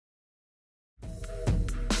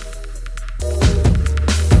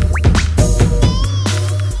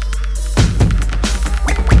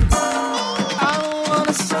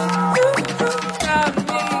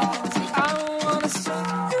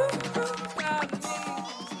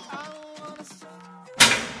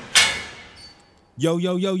Yo,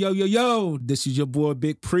 yo, yo, yo, yo, yo. This is your boy,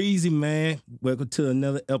 Big Preezy, man. Welcome to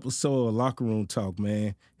another episode of Locker Room Talk,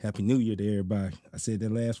 man. Happy New Year to everybody. I said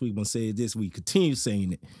that last week, I'm going to say it this week. Continue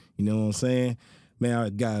saying it. You know what I'm saying? Man,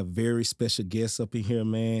 I got a very special guest up in here,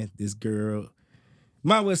 man. This girl,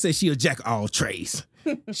 might well say she a jack of all trades.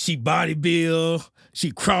 She bodybuild,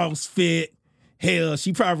 she CrossFit. Hell,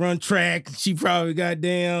 she probably run track. She probably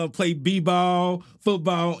play b-ball,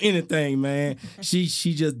 football, anything, man. She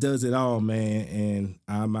just does it all, man. And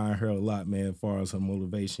I admire her a lot, man, as far as her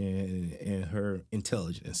motivation and her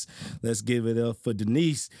intelligence. Let's give it up for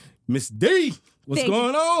Denise. Miss D, what's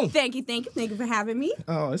going on? Thank you for having me.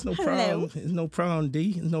 Oh, it's no problem. It's no problem,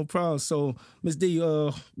 D. It's no problem. So, Miss D,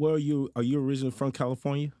 where are you? Are you originally from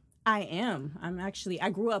California? I am. I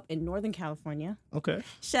grew up in Northern California. Okay.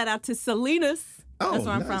 Shout out to Salinas. Oh, that's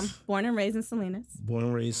where nice. I'm from. Born and raised in Salinas. Born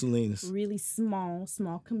and raised in Salinas. Really small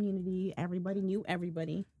community. Everybody knew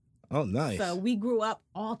everybody. Oh, nice. So we grew up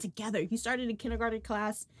all together. If you started a kindergarten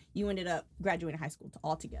class, you ended up graduating high school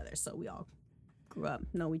all together. So we all grew up,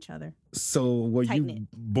 know each other. So were Tight-knit. you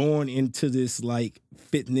born into this like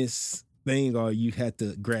fitness thing, or you had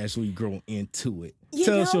to gradually grow into it?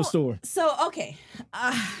 Tell us your story. So, okay.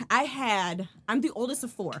 I'm the oldest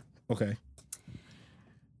of four. Okay.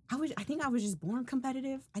 I think I was just born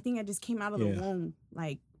competitive. I think I just came out of the womb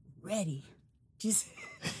like ready. Just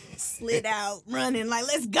slid out, running, like,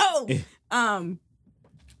 let's go.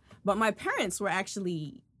 But my parents were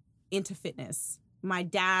actually into fitness. My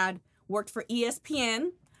dad worked for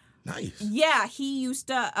ESPN. Nice. Yeah, he used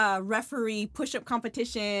to referee push-up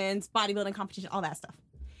competitions, bodybuilding competitions, all that stuff.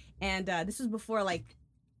 And this was before, like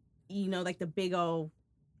the big old,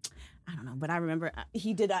 I don't know, but I remember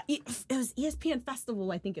he did it was ESPN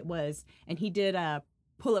Festival, I think it was, and he did a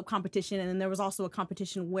pull-up competition, and then there was also a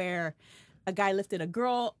competition where a guy lifted a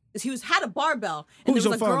girl. He had a barbell. And Who's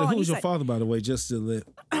there your was a girl, father? Who's your like, father, by the way, just to let,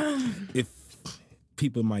 if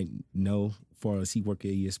people might know, as far as he worked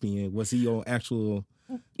at ESPN, was he on actual...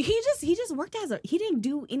 He just worked he didn't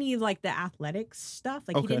do any of like the athletics stuff.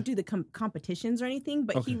 Like he didn't do the competitions or anything,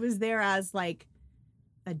 but he was there as like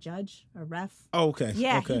a judge, a ref. Oh, okay.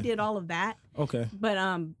 Yeah, okay. he did all of that. Okay. But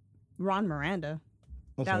Ron Miranda,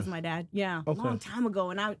 that was my dad. Yeah, a long time ago,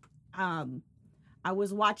 and I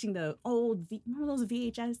was watching the old remember those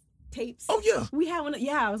VHS tapes? Oh yeah. We had one.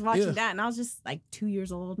 Yeah, I was watching that, and I was just like 2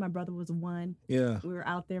 years old. My brother was 1. Yeah. We were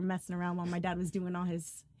out there messing around while my dad was doing all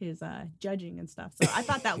his judging and stuff. So I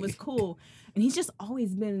thought that was cool. And he's just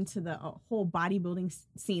always been into the whole bodybuilding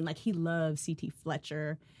scene. Like he loves CT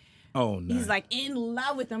Fletcher. Oh, nice. He's like in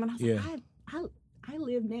love with them, and I was like, I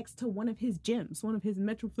live next to one of his gyms, one of his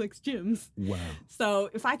Metroflex gyms. Wow. So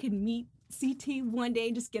if I could meet CT one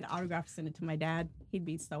day, just get an autograph, send it to my dad, he'd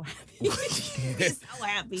be so happy. He'd be so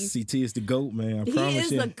happy. CT is the GOAT, man. I promise you. He is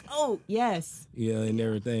the GOAT, yes. Yeah, and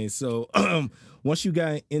everything. So once you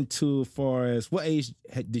got into, far as, what age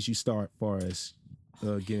did you start far as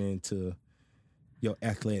getting into your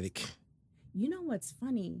athletic? You know what's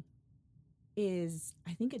funny is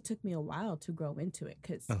I think it took me a while to grow into it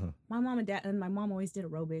because my mom and dad, and my mom always did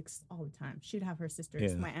aerobics all the time. She'd have her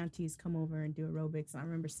sisters, my aunties come over and do aerobics, and I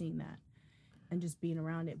remember seeing that and just being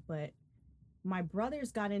around it. But my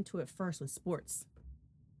brothers got into it first with sports,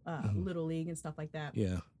 Little League and stuff like that.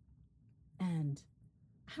 Yeah. And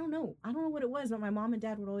I don't know what it was, but my mom and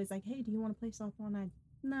dad would always like, hey, do you want to play softball? And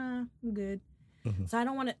nah, I'm good. So I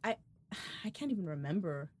don't want to, I can't even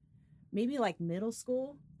remember. Maybe like middle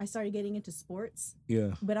school, I started getting into sports.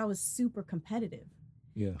 Yeah. But I was super competitive.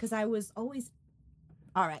 Yeah. Because I was always,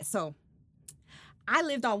 all right, so I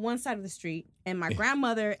lived on one side of the street, and my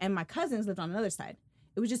grandmother and my cousins lived on another side.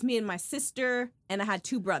 It was just me and my sister, and I had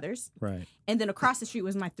 2 brothers. Right. And then across the street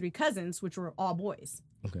was my 3 cousins, which were all boys.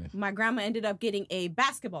 Okay. My grandma ended up getting a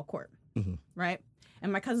basketball court, right?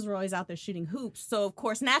 And my cousins were always out there shooting hoops. So, of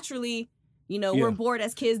course, naturally, we're bored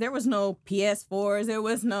as kids. There was no PS4s. There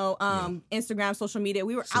was no Instagram, social media.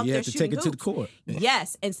 We were out there shooting hoops. You had to take it to the court.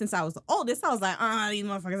 Yes. And since I was the oldest, I was like, these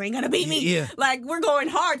motherfuckers ain't going to beat me. Yeah. Like, we're going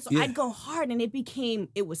hard. So I'd go hard, and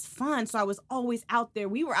it was fun. So I was always out there.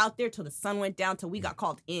 We were out there till the sun went down, till we got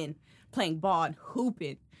called in, playing ball and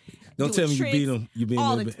hooping. Don't tell me you beat them. You beat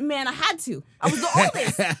them. Man, I had to. I was the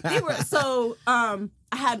oldest.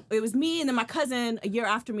 It was me and then my cousin a year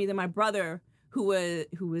after me, then my brother, who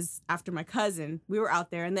was after my cousin. We were out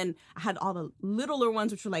there, and then I had all the littler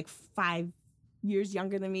ones, which were like 5 years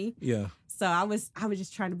younger than me. Yeah. So I was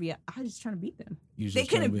just trying to beat them. They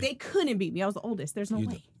couldn't beat me. I was the oldest. There's no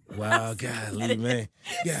way. Wow, golly, man.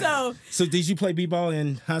 Yeah. So did you play b-ball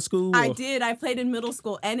in high school? I did. I played in middle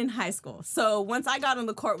school and in high school. So once I got on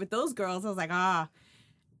the court with those girls, I was like,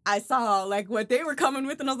 I saw like what they were coming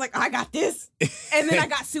with, and I was like, I got this. And then I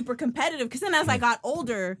got super competitive because then as I got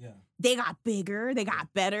older, they got bigger, they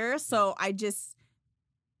got better. So I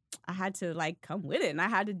had to like come with it, and I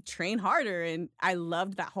had to train harder, and I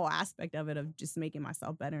loved that whole aspect of it, of just making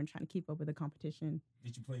myself better and trying to keep up with the competition.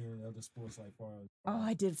 Did you play any other sports like far? Oh,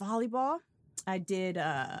 I did volleyball. I did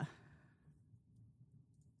oh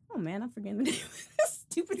man, I'm forgetting the name of this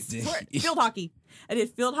stupid sport. Field hockey. I did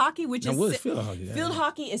field hockey, which now, is what is field hockey? Field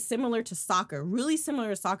hockey is similar to soccer, really similar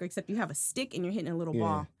to soccer, except you have a stick and you're hitting a little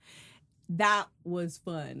ball. That was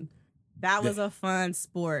fun. That was a fun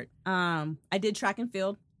sport. I did track and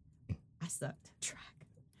field. I sucked at track.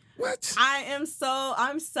 What?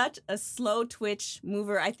 I'm such a slow twitch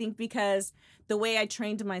mover, I think, because the way I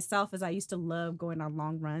trained myself is I used to love going on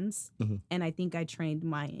long runs. Mm-hmm. And I think I trained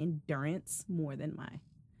my endurance more than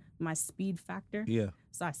my speed factor. Yeah.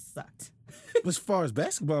 So I sucked. As far as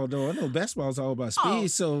basketball, though, I know basketball is all about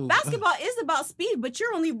speed. So basketball is about speed, but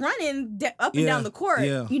you're only running up and down the court.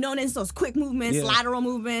 Yeah. You know, and it's those quick movements, lateral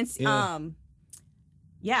movements. Yeah.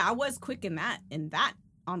 I was quick in that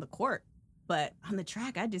on the court, but on the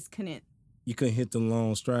track, I just couldn't. You couldn't hit the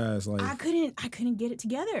long strides, like I couldn't get it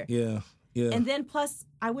together. Yeah. Yeah. And then plus,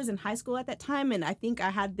 I was in high school at that time, and I think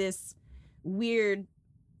I had this weird,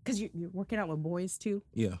 because you're working out with boys too.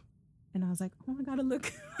 Yeah. And I was like, oh, I gotta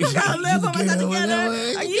look. I gotta live on myself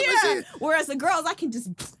together. Yeah. Whereas the girls, I can just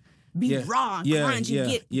be raw and crunch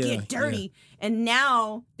and get dirty. Yeah. And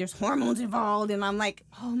now there's hormones involved, and I'm like,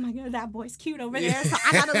 oh my God, that boy's cute over there. So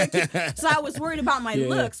I gotta look cute. So I was worried about my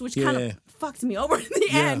looks, which kind of fucked me over in the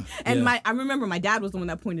end. And I remember my dad was the one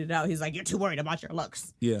that pointed it out. He's like, you're too worried about your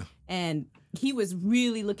looks. Yeah. And he was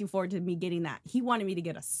really looking forward to me getting that. He wanted me to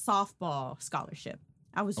get a softball scholarship.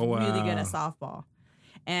 I was really good at softball.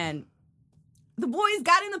 And the boys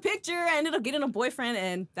got in the picture. I ended up getting a boyfriend,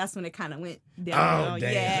 and that's when it kind of went down. Oh,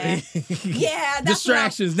 damn. Yeah. That's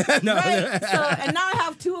distractions. Right. So, and now I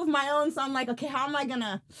have two of my own, so I'm like, okay, how am I going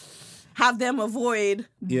to have them avoid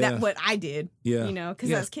what I did? Yeah. You know, because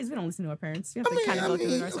as kids, we don't listen to our parents. We have to kind of go through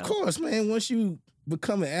it ourselves. Of course, man. Once you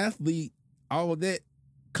become an athlete, all of that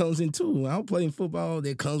comes into. I'm playing football,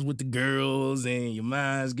 that comes with the girls, and your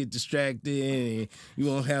minds get distracted, and you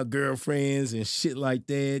won't have girlfriends and shit like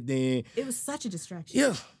that. Then it was such a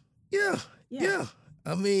distraction. Yeah.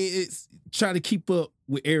 I mean, it's try to keep up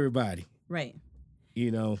with everybody. Right.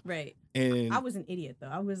 You know. Right. And I was an idiot though.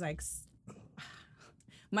 I was like,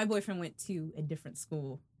 my boyfriend went to a different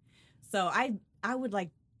school, so I would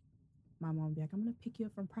like. My mom would be like, I'm going to pick you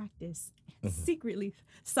up from practice. Secretly.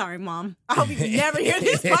 Sorry, Mom. I hope you can never hear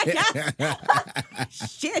this podcast.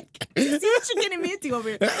 Shit. See what you're getting me into over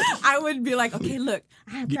here. I would be like, okay, look,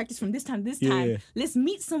 I have practice from this time to this time. Yeah. Let's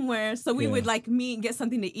meet somewhere. So we would like meet and get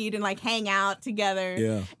something to eat and like hang out together.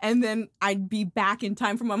 Yeah. And then I'd be back in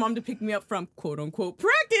time for my mom to pick me up from quote unquote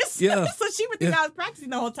practice. Yeah. So she would think I was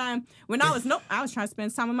practicing the whole time. When I was trying to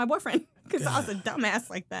spend time with my boyfriend. Because I was a dumbass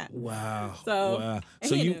like that. Wow. So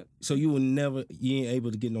you ain't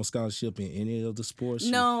able to get no scholarship in any of the sports?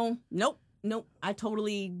 No. Nope. I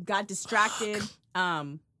totally got distracted.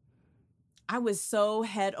 I was so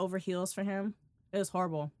head over heels for him. It was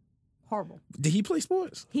horrible. Horrible. Did he play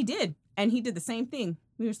sports? He did. And he did the same thing.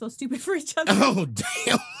 We were so stupid for each other. Oh,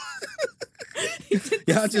 damn.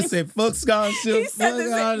 Y'all just said fuck scholarship. He said the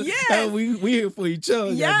same. Yes. We here for each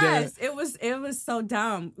other. Yes. It was so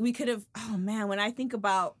dumb. We could have, oh man, when I think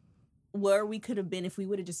about where we could have been if we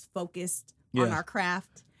would have just focused on our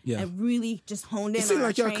craft and really just honed in. It seemed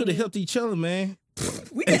like y'all could have helped each other, man.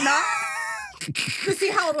 We did not. To see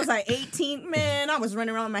how old was I? 18? Man, I was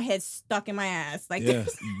running around with my head stuck in my ass. Like I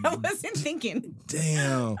wasn't thinking.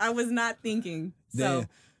 Damn. I was not thinking. Damn.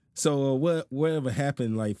 So whatever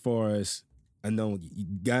happened, like far as I know, you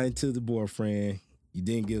got into the boyfriend, you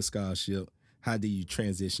didn't get a scholarship. How did you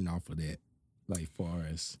transition off of that? Like far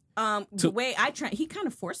as the way he kind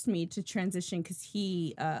of forced me to transition because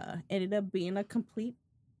he ended up being a complete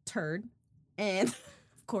turd, and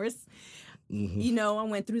of course. Mm-hmm. You know, I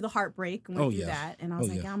went through the heartbreak, through that, and I was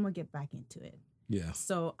like, I'm gonna get back into it. Yeah.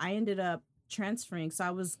 So I ended up transferring. So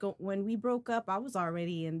I was when we broke up, I was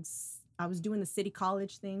already I was doing the city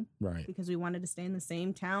college thing, right? Because we wanted to stay in the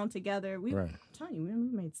same town together. I'm telling you,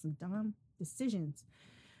 we made some dumb decisions,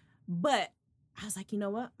 but I was like, you know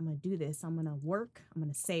what? I'm gonna do this. I'm gonna work. I'm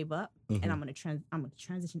gonna save up, and I'm gonna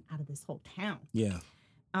transition out of this whole town. Yeah.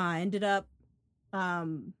 I ended up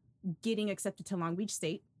getting accepted to Long Beach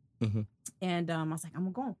State. Mm-hmm. And I was like,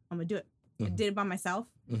 I'm gonna do it. I did it by myself.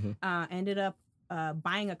 Ended up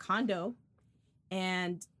buying a condo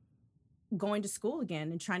and going to school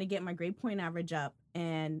again and trying to get my grade point average up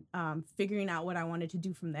and figuring out what I wanted to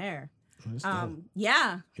do from there. That's dope.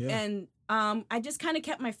 Yeah. Yeah. And I just kind of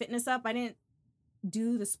kept my fitness up. I didn't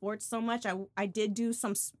do the sports so much. I did do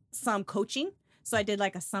some coaching. So I did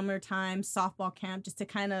like a summertime softball camp just to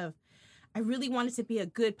kind of, I really wanted to be a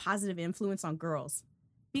good positive influence on girls.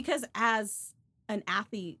 Because as an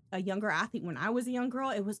athlete, a younger athlete, when I was a young girl,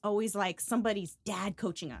 it was always like somebody's dad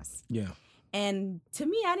coaching us. Yeah. And to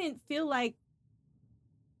me, I didn't feel like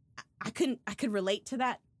I could relate to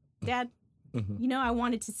that dad. Mm-hmm. You know,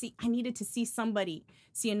 I needed to see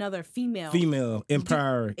another female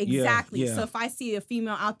empire. Exactly. Yeah. So if I see a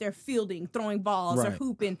female out there fielding, throwing balls or Right.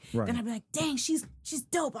 hooping, Right. then I'd be like, dang, she's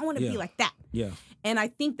dope. I want to Yeah. be like that. Yeah. And I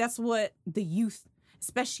think that's what the youth,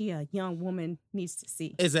 especially a young woman, needs to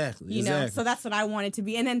see. Exactly. You know, exactly. so that's what I wanted to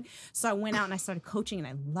be. And then so I went out and I started coaching and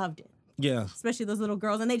I loved it. Yeah. Especially those little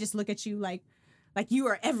girls, and they just look at you like you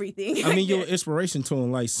are everything. I mean, you're an inspiration to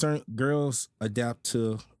them. Like certain girls adapt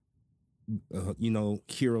to,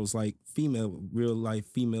 heroes like real life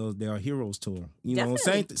females. They are heroes to them. You know,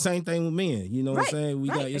 same thing with men. You know what I'm saying? We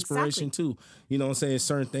got inspiration too. You know what I'm saying?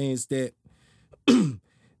 Certain things that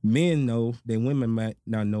men know that women might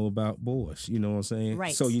not know about boys. You know what I'm saying?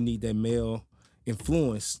 Right. So you need that male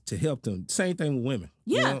influence to help them. Same thing with women.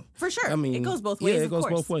 Yeah, you know? for sure. I mean, it goes both ways. Yeah, it of goes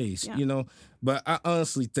course. both ways. Yeah. You know, but I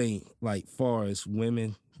honestly think, like, far as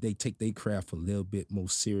women, they take their craft a little bit more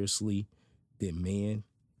seriously than men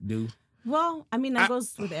do. Well, I mean, that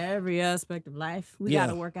goes with every aspect of life. We got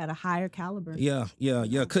to work at a higher caliber. Yeah.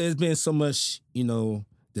 Because it's been so much,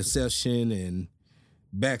 deception and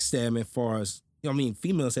backstabbing. Far as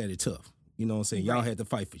females had it tough. You know what I'm saying? Y'all had to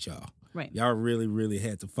fight for y'all. Right. Y'all really, really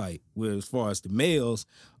had to fight. Whereas as far as the males,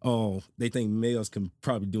 they think males can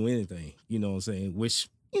probably do anything. You know what I'm saying? Which,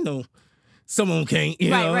 some of them can't.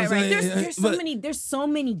 You know what I'm saying? There's so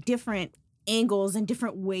many different angles and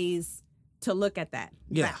different ways to look at that.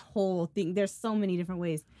 Yeah. That whole thing. There's so many different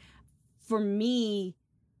ways. For me,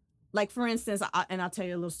 like for instance, and I'll tell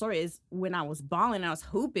you a little story, is when I was balling, I was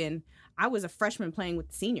hooping, I was a freshman playing with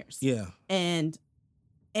the seniors. Yeah. And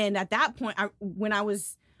at that point, when I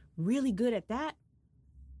was really good at that,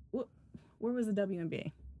 where was the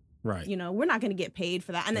WNBA? Right. We're not going to get paid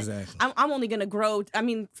for that. And exactly. I'm only going to grow. I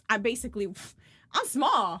mean, I'm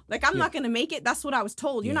small. Like, I'm not going to make it. That's what I was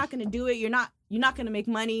told. You're not going to do it. You're not going to make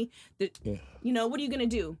money. What are you going to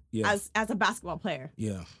do as a basketball player?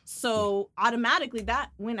 Yeah. So automatically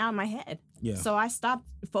that went out of my head. Yeah. So I stopped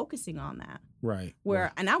focusing on that. Right.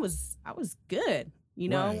 And I was good,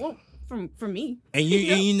 well, for me. And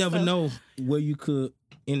you never know where you could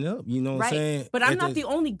end up, you know what I'm saying? But I'm not the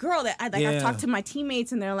only girl that I've talked to my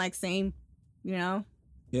teammates and they're like same, Yeah.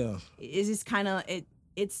 It's just kind of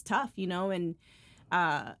it's tough, and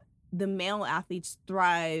the male athletes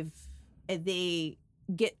thrive. They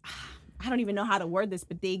get, I don't even know how to word this,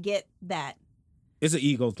 but they get that. It's an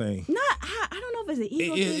ego thing. I don't know if it's an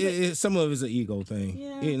ego thing. Some of it's an ego thing.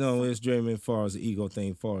 Yeah. It's dreaming as far as an ego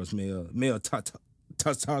thing, as far as male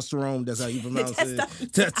testosterone. That's how you pronounce it.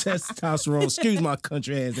 Testosterone. Excuse my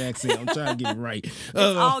country ass accent. I'm trying to get it right. It's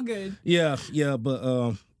all good. Yeah,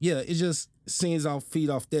 but it just seems I'll feed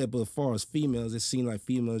off that. But as far as females, it seems like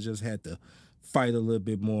females just had to fight a little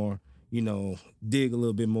bit more. Dig a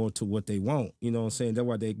little bit more to what they want. You know what I'm saying? That's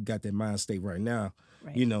why they got that mind state right now.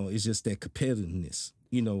 Right. It's just that competitiveness.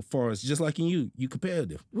 Far as just like in you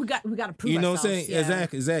competitive. We got to prove ourselves. You know what I'm saying? Yeah.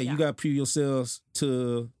 Exactly. Yeah. You got to prove yourselves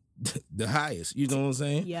to the highest. You know what I'm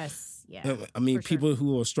saying? Yes. Yeah. I mean, people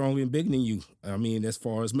who are stronger and bigger than you. I mean, as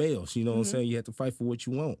far as males, you know what I'm saying? You have to fight for what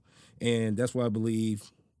you want, and that's why I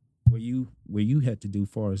believe where you had to do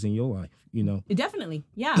far as in your life. Definitely.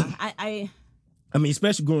 Yeah. I mean,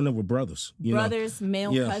 especially growing up with brothers.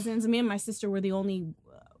 Male cousins. Me and my sister were the only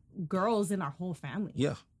girls in our whole family.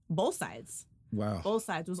 Yeah. Both sides. Wow. Both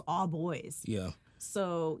sides was all boys. Yeah.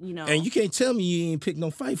 So, And you can't tell me you ain't pick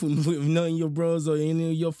no fight with none of your brothers or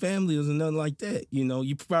any of your families or nothing like that.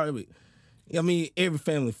 You probably, every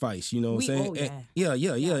family fights, you know what I'm saying? And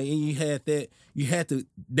you had that,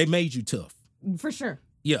 they made you tough. For sure.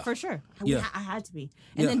 Yeah. For sure. I had to be.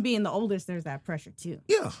 And then being the oldest, there's that pressure too.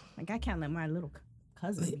 Yeah. Like, I can't let my little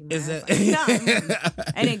cousin be mad.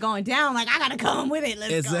 And it going down, like, I got to come with it.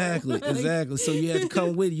 Let's go. Exactly. So you had to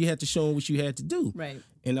come with it. You had to show them what you had to do. Right.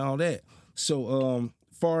 And all that. So,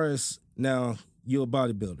 far as now, you're a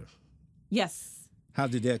bodybuilder. Yes. How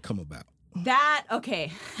did that come about?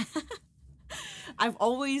 Okay. I've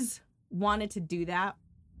always wanted to do that.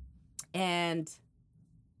 And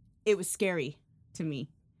it was scary to me.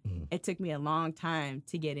 Mm-hmm. It took me a long time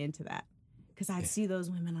to get into that. Because I'd see those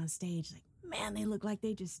women on stage, like, man, they look like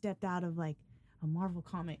they just stepped out of like a Marvel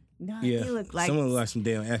comic. No, Yeah. they look like Some of them look like some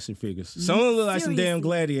damn action figures. Some of them look like some damn Seriously.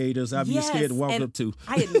 gladiators. I'd be Yes, scared to walk and up to.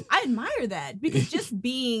 I admire that because just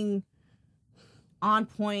being on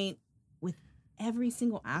point with every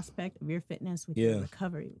single aspect of your fitness, with Yeah. your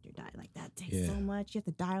recovery, with your diet, like that takes Yeah. so much. You have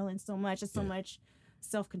to dial in so much. It's so Yeah. much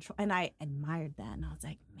self-control, and I admired that, and I was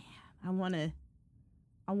like, man, I want to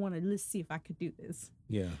let's see if I could do this.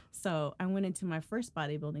 Yeah. So I went into my first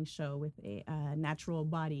bodybuilding show with a natural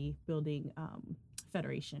bodybuilding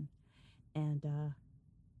federation, and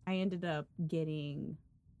I ended up getting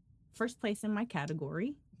first place in my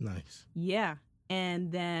category. Nice. Yeah,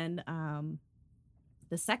 and then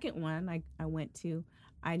the second one I went to,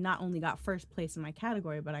 I not only got first place in my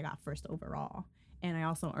category, but I got first overall, and I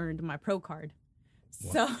also earned my pro card.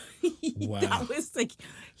 Wow. So Wow. that was like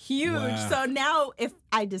huge. Wow. So now if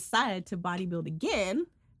I decided to bodybuild again,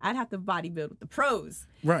 I'd have to bodybuild with the pros.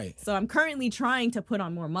 Right. So I'm currently trying to put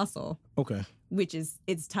on more muscle, Okay. which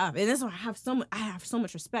it's tough. And that's why I have so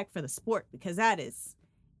much respect for the sport, because it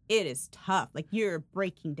is tough. Like, you're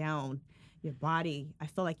breaking down your body. I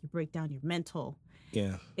feel like you break down your mental.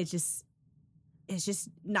 Yeah. It's just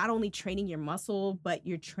not only training your muscle, but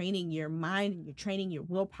you're training your mind, and you're training your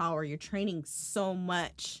willpower. You're training so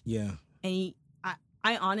much. Yeah. And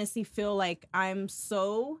I honestly feel like I'm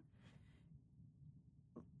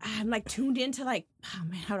like tuned into, like, oh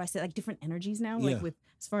man, how do I say, like, different energies now? Yeah. Like, with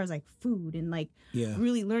as far as like food, and like Yeah.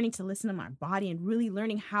 really learning to listen to my body, and really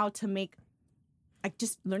learning how to make, like,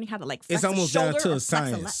 just learning how to, like, flex It's almost a down shoulder to or a flex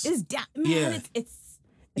science. It's down, man. Yeah. It's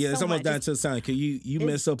It's so almost much. down It's to a sign, because you it's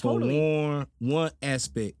mess up totally- on one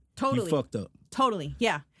aspect, totally you fucked up. Totally,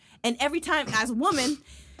 yeah. And every time, as a woman,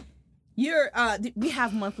 we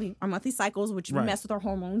have our monthly cycles, which Right. mess with our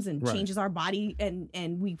hormones and Right. changes our body,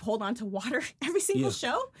 and we hold on to water every single Yeah.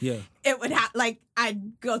 show. Yeah. It would have, like,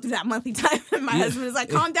 I'd go through that monthly time, and my Yeah. husband is like,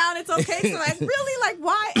 "Calm down, it's okay." So like, really, like,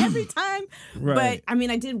 why every time? Right. But I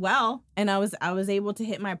mean, I did well, and I was able to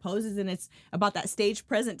hit my poses, and it's about that stage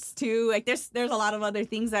presence too. Like, there's a lot of other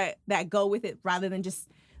things that go with it, rather than just,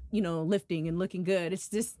 lifting and looking good. It's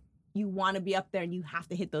just, you want to be up there, and you have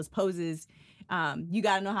to hit those poses. You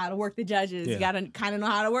got to know how to work the judges. Yeah. You got to kind of know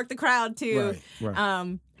how to work the crowd too.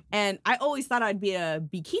 Right. And I always thought I'd be a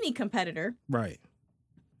bikini competitor, Right.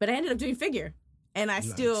 but I ended up doing figure. And I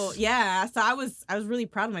Nice. still, yeah. So I was really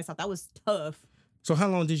proud of myself. That was tough. So how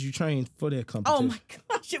long did you train for that competition? Oh my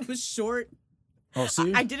gosh, it was short. Oh,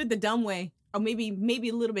 serious? I did it the dumb way, or maybe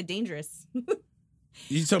a little bit dangerous.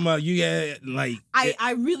 You talking about you had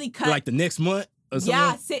I really cut. like the next month or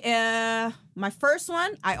something? Yeah. My first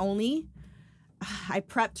one, I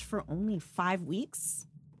prepped for only 5 weeks.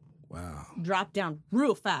 Wow. Dropped down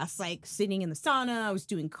real fast, like sitting in the sauna. I was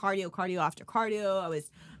doing cardio after cardio. I was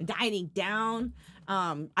dieting down.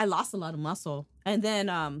 I lost a lot of muscle, and then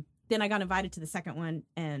I got invited to the second one,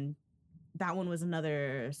 and that one was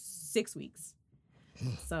another 6 weeks.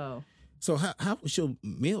 So how was your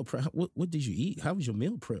meal prep? What did you eat? How was your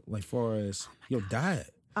meal prep, like, far as your diet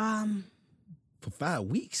for 5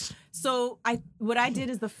 weeks? So what I did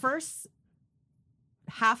is the first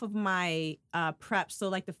half of my prep. So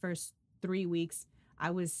like the first 3 weeks,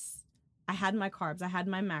 I had my carbs, I had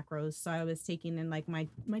my macros. So I was taking in like my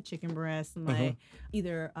chicken breast, my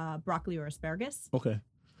either broccoli or asparagus. Okay.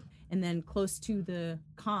 And then close to the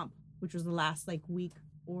comp, which was the last like week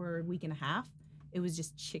or week and a half, it was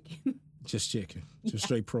just chicken. Just chicken. Just Yeah.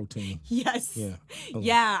 straight protein. Yes. Yeah. Okay.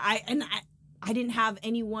 Yeah. I didn't have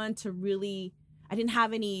anyone to really. I didn't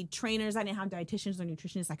have any trainers. I didn't have dietitians or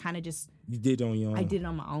nutritionists. I kind of just. You did it on your own? I did it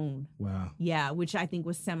on my own. Wow. Yeah, which I think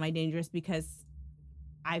was semi-dangerous, because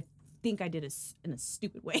I think I did it in a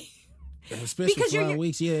stupid way. Especially Because for 5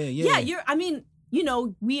 weeks. Yeah.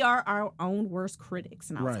 Yeah, we are our own worst critics.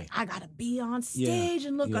 And I was Right. like, I got to be on stage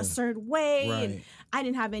and look yeah. a certain way. Right. And I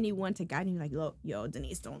didn't have anyone to guide me, like, look, yo,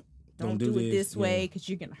 Denise, don't Don't do do it this, this way, because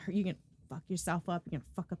you're going to fuck yourself up. You're going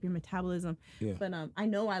to fuck up your metabolism. Yeah. But I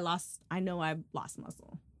know I lost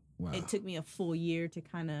muscle. Wow. It took me a full year to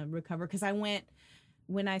kind of recover, because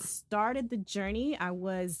when I started the journey, I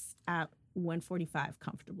was at 145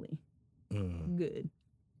 comfortably. Good.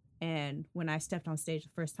 And when I stepped on stage the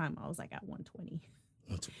first time, I was like at 120.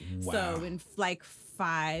 Wow. So in like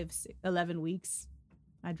 11 weeks,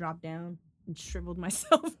 I dropped down and shriveled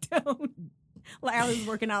myself down. Like I was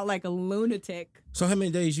working out like a lunatic. So how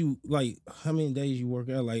many days you work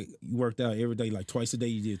out? Like, you worked out every day, like twice a day?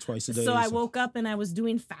 You did twice a day? So I woke up and I was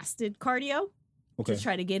doing fasted cardio. Okay. To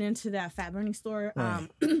try to get into that fat burning store. Right.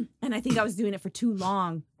 And I think I was doing it for too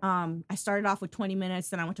long. I started off with 20 minutes,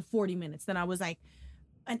 then I went to 40 minutes. Then I was like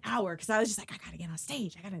an hour, because I was just like, I got to get on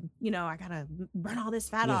stage. I got to burn all this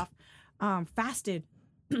fat off. Fasted.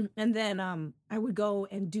 And then I would go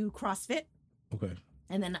and do CrossFit, Okay.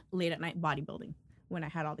 and then late at night bodybuilding when I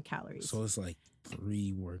had all the calories. So it's like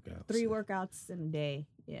 3 workouts. 3 workouts in a day.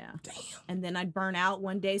 Yeah. Damn. And then I'd burn out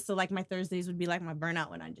one day. So like my Thursdays would be like my burnout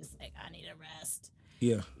when I'm just like, I need a rest.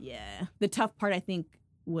 Yeah. Yeah. The tough part, I think,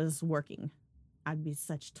 was working. I'd be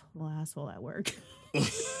such a total asshole at work.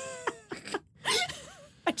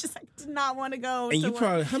 I did not want to go. And to you work.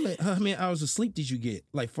 probably how many hours of sleep did you get?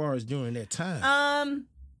 Like far as during that time?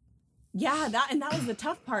 Yeah, that was the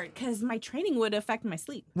tough part because my training would affect my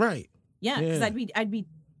sleep. Right. Yeah, because Yeah. I'd be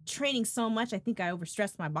training so much. I think I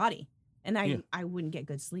overstressed my body, and I wouldn't get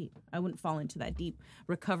good sleep. I wouldn't fall into that deep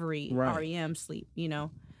recovery REM sleep,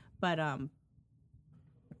 But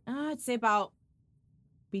I'd say about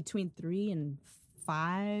between 3 and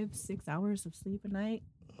 5, 6 hours of sleep a night.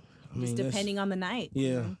 Just depending on the night.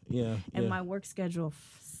 Yeah, yeah. And my work schedule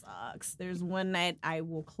sucks. There's one night I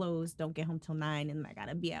will close, don't get home till 9, and I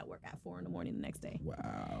gotta be at work at 4 a.m. the next day.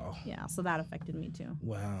 Wow. Yeah, so that affected me too.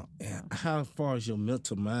 Wow. And how far as your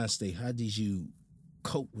mental mind state, how did you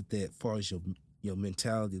cope with that as far as your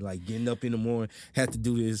mentality? Like getting up in the morning, had to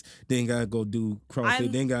do this, then gotta go do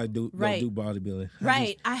CrossFit, then gotta go do bodybuilding.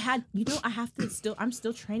 I'm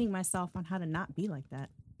still training myself on how to not be like that.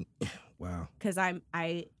 Wow. Because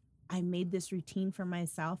I made this routine for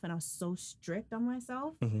myself, and I was so strict on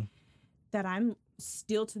myself that I'm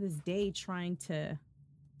still to this day trying to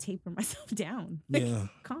taper myself down. Like, Yeah.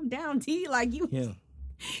 Calm down, T. Like Yeah.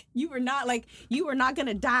 you were not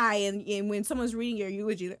gonna die, and when someone's reading your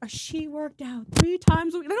eulogy, like, she worked out 3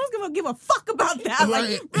 times a week. I don't give a fuck about that.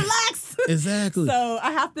 Right. Like, relax. Exactly. So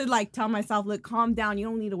I have to like tell myself, look, calm down. You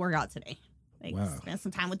don't need to work out today. Like, Wow. spend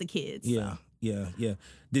some time with the kids. Yeah. So. Yeah. Yeah.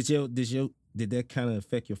 Did that kind of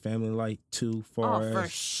affect your family life too? For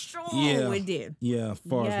sure, it did. Yeah, as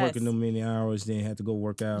far as working them many hours, then had to go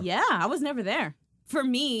work out. Yeah, I was never there. For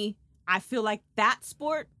me, I feel like that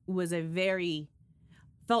sport was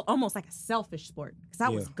felt almost like a selfish sport because I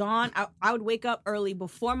was gone. I would wake up early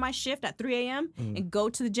before my shift at 3 a.m. and go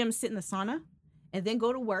to the gym, sit in the sauna, and then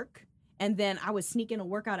go to work. And then I would sneak in a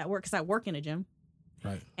workout at work because I work in a gym.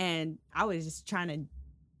 Right. And I was just trying to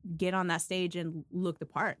get on that stage and look the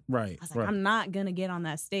part. Right. I was like, I'm not gonna get on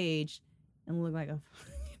that stage and look like a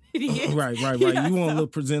idiot. Right. Yeah, you want to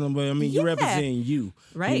look presentable. I mean, you represent you.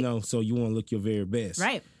 Right. So you want to look your very best.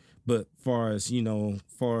 Right. But far as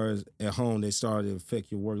at home, they started to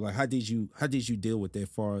affect your work. Like, how did you deal with that?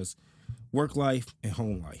 Far as work life and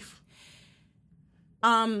home life.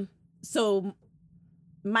 So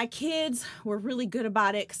my kids were really good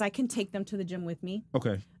about it because I can take them to the gym with me.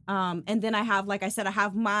 Okay. And then I have, like I said,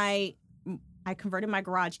 I converted my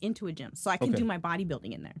garage into a gym, so I can do my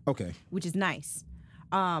bodybuilding in there. Okay. Which is nice.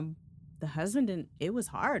 The husband didn't. It was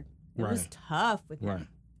hard. It was tough with him.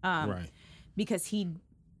 Right. Because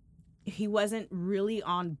he wasn't really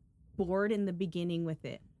on board in the beginning with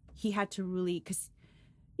it. He had to really, because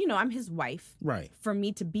I'm his wife. Right. For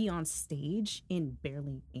me to be on stage in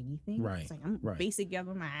barely anything. Right. It's like I'm basically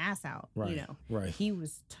having my ass out. Right. Right. He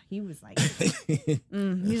was like, he's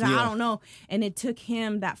like, I don't know. And it took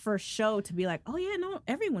him that first show to be like, oh yeah, no,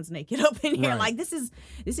 everyone's naked up in here. Right. Like this is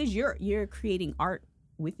you're creating art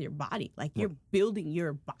with your body. Like you're building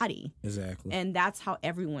your body. Exactly. And that's how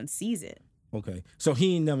everyone sees it. Okay. So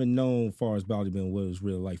he ain't never known far as bodybuilding what it was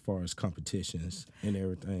really like far as competitions and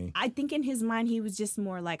everything. I think in his mind he was just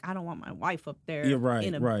more like, I don't want my wife up there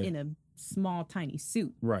in a small tiny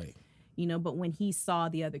suit. Right. But when he saw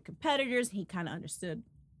the other competitors, he kind of understood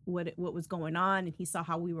what was going on, and he saw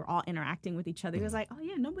how we were all interacting with each other. He was like, oh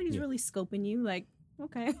yeah, nobody's really scoping you. Like,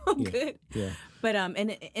 okay, I'm good. Yeah. But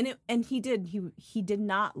and he did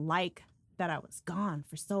not like that I was gone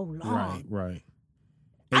for so long. Right.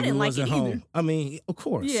 And I didn't like it home. either. I mean, of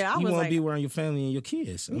course. Yeah, you want to be around your family and your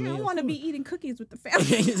kids. I want to be eating cookies with the family.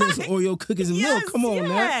 Oreo cookies and milk. Come on,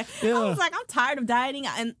 man. Yeah. I was like, I'm tired of dieting.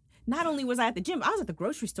 And not only was I at the gym, I was at the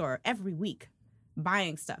grocery store every week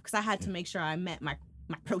buying stuff because I had to make sure I met my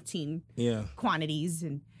protein quantities.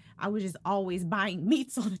 And I was just always buying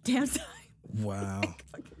meats all the damn time. Wow. I'm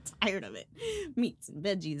fucking tired of it. Meats and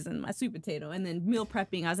veggies and my sweet potato. And then meal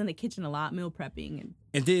prepping. I was in the kitchen a lot, meal prepping.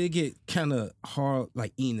 And did it get kind of hard,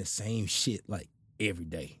 like eating the same shit like every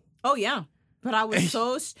day? Oh, yeah. But I was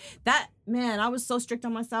I was so strict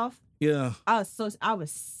on myself. Yeah. I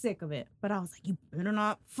was sick of it. But I was like, you better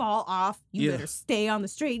not fall off. You better stay on the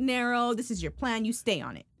straight and narrow. This is your plan. You stay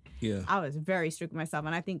on it. Yeah. I was very strict with myself.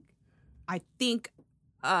 And I think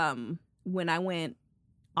when I went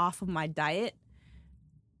off of my diet,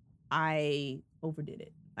 I overdid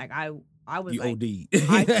it. Like I I was You like, OD'd.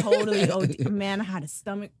 I totally OD. Man, I had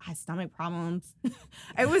stomach problems.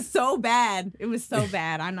 It was so bad. It was so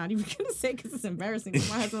bad. I'm not even gonna say because it's embarrassing.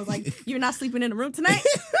 My husband was like, "You're not sleeping in the room tonight."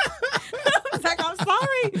 I was like, "I'm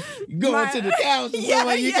sorry." Going to the couch. Yeah,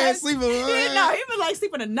 Like you can't sleep. No, he was like,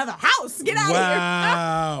 "Sleep in another house. Get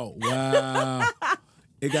out of here." Wow.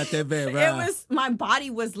 It got that bad, right? It was. My body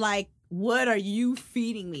was like, "What are you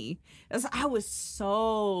feeding me?" I was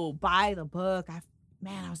so by the book. I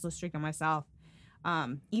was so strict on myself.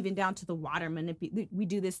 Even down to the water we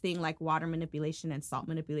do this thing like water manipulation and salt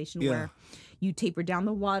manipulation where you taper down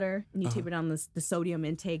the water and you taper down the sodium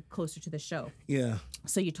intake closer to the show. Yeah.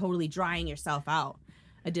 So you're totally drying yourself out.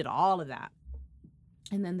 I did all of that.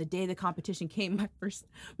 And then the day the competition came,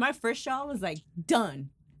 my first show was like done.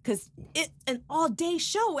 Cause it's an all day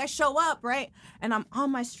show. I show up, right? And I'm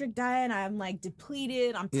on my strict diet and I'm like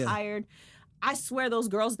depleted. I'm tired. I swear those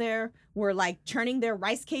girls there were like churning their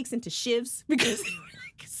rice cakes into shivs because they were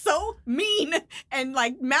like so mean and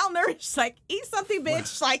like malnourished. Like, eat something,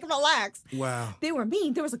 bitch. Wow. Like, relax. Wow. They were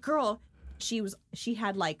mean. There was a girl. She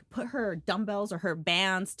had like put her dumbbells or her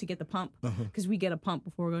bands to get the pump because we get a pump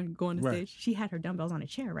before we go on the stage. She had her dumbbells on a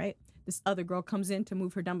chair, right? This other girl comes in to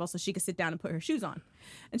move her dumbbells so she could sit down and put her shoes on.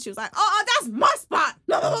 And she was like, "Oh, that's my spot."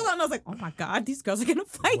 No. And I was like, "Oh my God, these girls are going to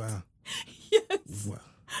fight." Wow. Yes. Wow.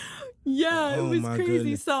 Yeah, it was crazy.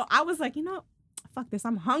 Goodness. So I was like, fuck this.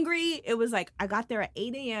 I'm hungry. It was like, I got there at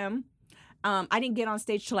 8 a.m. I didn't get on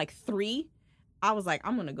stage till like 3. I was like,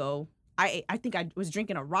 I'm going to go. I think I was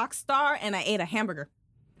drinking a Rockstar and I ate a hamburger.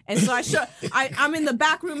 And so I'm in the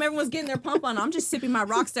back room. Everyone's getting their pump on. I'm just sipping my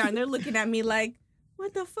Rockstar and they're looking at me like,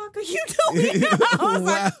 "What the fuck are you doing?" I was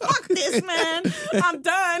like, "Fuck this, man. I'm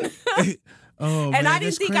done." Oh, and man, I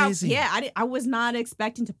didn't think crazy. I was not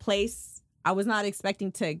expecting to place. I was not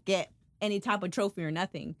expecting to get any type of trophy or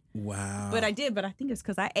nothing. Wow. But I did. But I think it's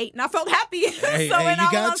because I ate and I felt happy. Hey, so when you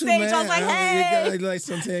I got was on stage, man. I was like, "Hey." You got, like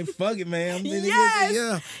sometimes, fuck it, man.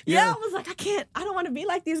 Yes. Yeah. I was like, I don't want to be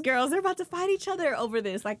like these girls. They're about to fight each other over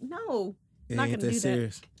this. Like, no. It not ain't gonna that do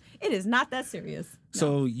serious. that. It is not that serious. No.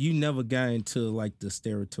 So you never got into like the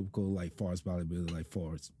stereotypical like far as bodybuilding, like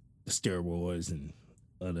far as the steroids and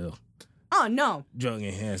other Oh no. drug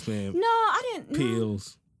enhancement No, I didn't.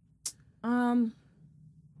 pills.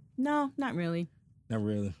 No, not really. Not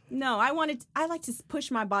really. No, I like to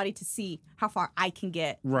push my body to see how far I can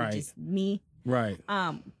get. Right. Just me. Right.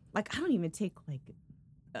 Like I don't even take like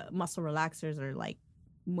muscle relaxers or like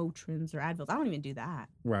Motrins or Advils. I don't even do that.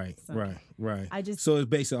 Right. So Right. I just So it's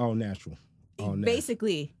basically all natural.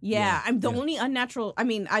 basically, yeah. I'm the only unnatural. I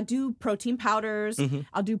mean, I do protein powders. Mhm.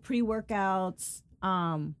 I'll do pre-workouts.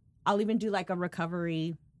 I'll even do like a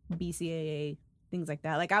recovery BCAA, things like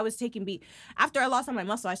that. Like I was taking after I lost all my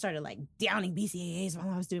muscle, I started like downing BCAAs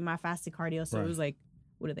while I was doing my fasted cardio. So it was like,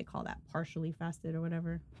 what do they call that? Partially fasted or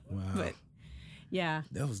whatever. Wow. But yeah.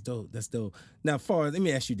 That was dope. That's dope. Now, let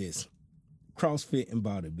me ask you this. CrossFit and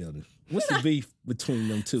bodybuilding. What's the beef between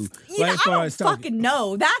them two? I don't fucking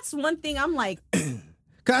know. That's one thing I'm like.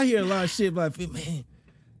 Cause I hear a lot of shit about, man,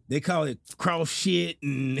 they call it cross shit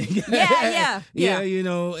and yeah,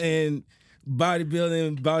 and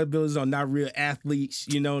bodybuilders are not real athletes,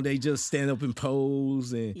 they just stand up and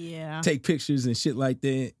pose and take pictures and shit like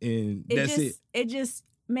that, and that's it. It just,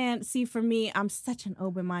 man, see, for me, I'm such an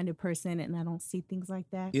open-minded person and I don't see things like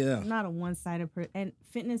that. Yeah. I'm not a one-sided person. And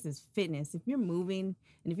fitness is fitness. If you're moving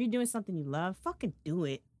and if you're doing something you love, fucking do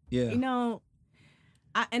it. Yeah.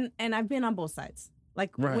 And I've been on both sides.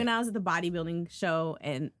 Like when I was at the bodybuilding show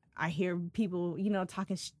and I hear people,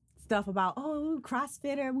 talking stuff about, oh,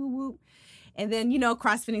 CrossFitter, woo woo. And then,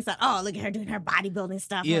 CrossFitting's like, oh, look at her doing her bodybuilding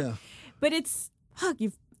stuff. Yeah. But it's, fuck,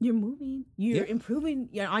 you're moving, you're improving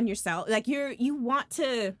on yourself. Like you want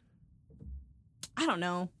to, I don't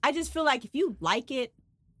know. I just feel like if you like it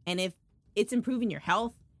and if it's improving your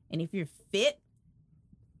health and if you're fit,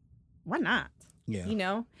 why not?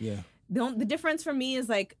 Yeah. Yeah. The difference for me is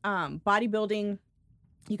like bodybuilding,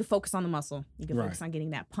 you can focus on the muscle. You can focus on getting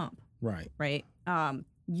that pump. Right. Right.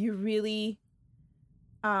 You're really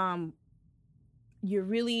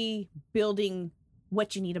building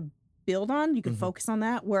what you need to build on. You can focus on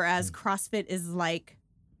that. Whereas CrossFit is like,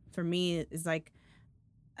 for me, is like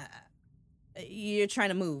you're trying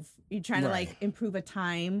to move. You're trying to like improve a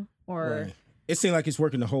time or. Right. It seems like it's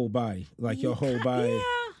working the whole body, like your whole body. Yeah,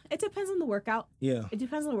 it depends on the workout. Yeah, it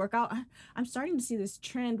depends on the workout. I'm starting to see this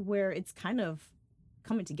trend where it's kind of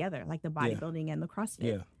coming together, like the bodybuilding and the CrossFit.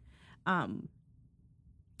 Yeah.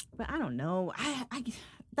 But I don't know. I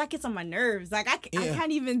that gets on my nerves. Like I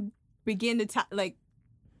can't even begin to talk. Like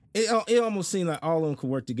it almost seems like all of them could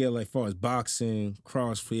work together, like far as boxing,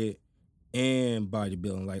 CrossFit, and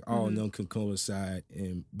bodybuilding, like all of them can coincide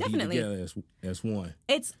and Definitely. be together as one.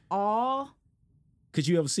 It's all. Could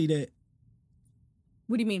you ever see that?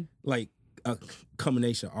 What do you mean? Like a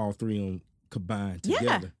combination of all three of them combined together.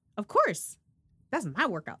 Yeah, of course. That's my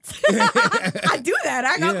workouts. I do that.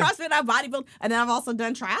 I go CrossFit, I bodybuild, and then I've also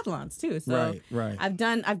done triathlons too. So right. I've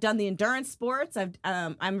done the endurance sports.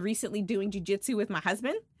 I'm recently doing jiu-jitsu with my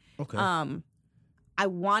husband. Okay. I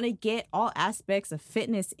want to get all aspects of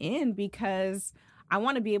fitness in because I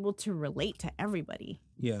want to be able to relate to everybody.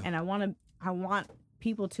 Yeah. And I want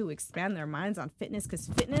people to expand their minds on fitness because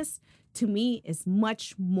fitness to me is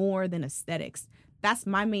much more than aesthetics. That's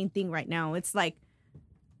my main thing right now. It's like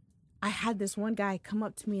I had this one guy come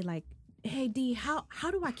up to me like, hey, D, how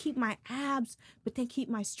do I keep my abs but then keep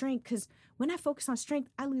my strength? Because when I focus on strength,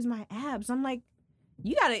 I lose my abs. I'm like,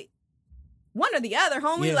 you got to one or the other,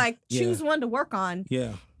 homie. Yeah, like, choose one to work on.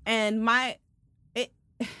 Yeah. And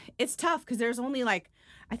it's tough because there's only like,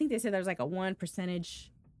 I think they said there's like a 1%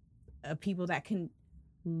 of people that can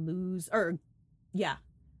lose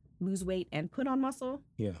weight and put on muscle.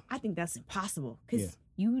 Yeah. I think that's impossible because Yeah.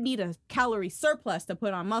 you need a calorie surplus to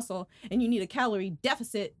put on muscle and you need a calorie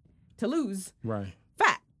deficit to lose Right.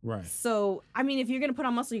 fat. Right. So, I mean, if you're going to put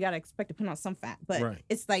on muscle, you got to expect to put on some fat. But Right.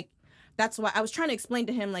 it's like, that's why I was trying to explain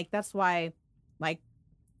to him, like, that's why, like,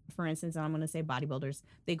 for instance, I'm going to say bodybuilders,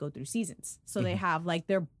 they go through seasons. So they have like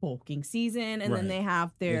their bulking season and then they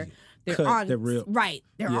have their they're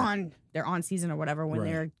on season or whatever when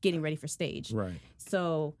they're getting ready for stage. Right.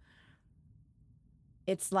 So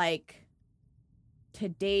it's like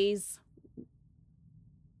today's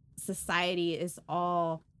society is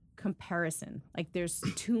all comparison. Like there's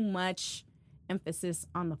too much emphasis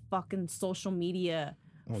on the fucking social media.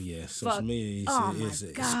 Oh yeah, social media is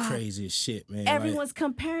crazy as shit, man. Everyone's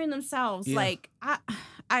comparing themselves. Yeah. Like I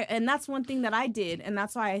and that's one thing that I did, and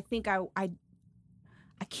that's why I think I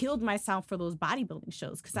killed myself for those bodybuilding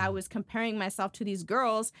shows because I was comparing myself to these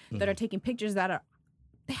girls that are taking pictures they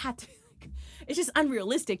had to. It's just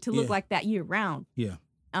unrealistic to look like that year round. Yeah.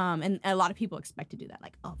 And a lot of people expect to do that.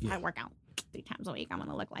 Like, if I work out 3 times a week, I'm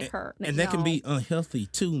gonna look like her. And that can be unhealthy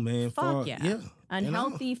too, man. Fuck yeah.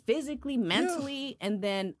 Unhealthy physically, mentally, and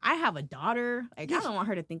then I have a daughter. Like I don't want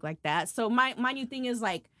her to think like that. So my new thing is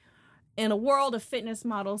like, in a world of fitness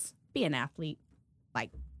models, be an athlete.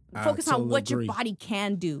 Like focus on what your body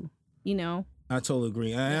can do. You know. I totally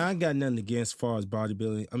agree. I got nothing against as far as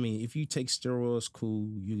bodybuilding. I mean, if you take steroids, cool.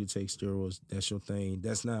 You can take steroids. That's your thing.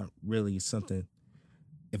 That's not really something.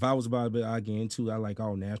 If I was a bodybuilder, I'd get into. I like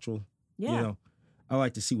all natural. Yeah. You know, I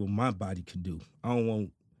like to see what my body can do. I don't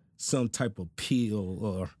want some type of pill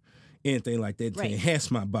or anything like that to enhance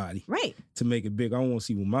my body. Right. To make it big. I want to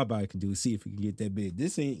see what my body can do. See if it can get that big.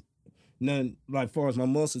 This ain't nothing like far as my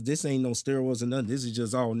muscles. This ain't no steroids or nothing. This is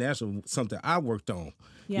just all natural. Something I worked on.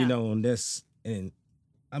 Yeah. You know, and that's. And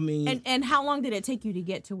I mean, and how long did it take you to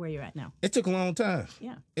get to where you're at now? It took a long time.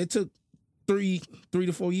 Yeah, it took 3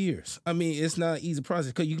 to 4 years. I mean, it's not an easy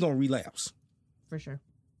process because you're gonna relapse. For sure,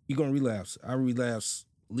 you're gonna relapse. I relapsed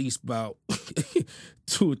at least about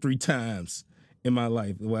 2 or 3 times in my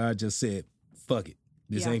life where I just said, "Fuck it,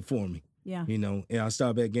 this ain't for me." Yeah, you know, and I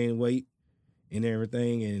started back gaining weight and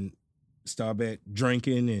everything, and started back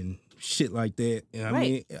drinking and shit like that.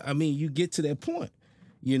 And I mean, you get to that point.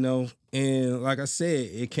 You know, and like I said,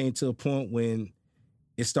 it came to a point when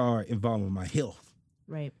it started involving my health.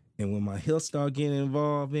 Right. And when my health started getting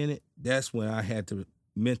involved in it, that's when I had to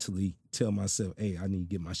mentally tell myself, hey, I need to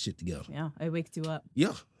get my shit together. Yeah, it wakes you up.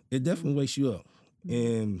 Yeah, it definitely wakes you up.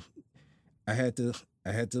 And I had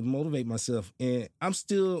to motivate myself. And I'm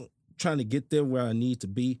still trying to get there where I need to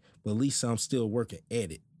be, but at least I'm still working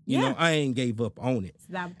at it. You know, I ain't gave up on it.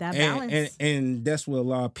 That balance. And that's what a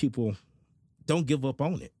lot of people don't give up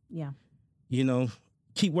on it. Yeah. You know,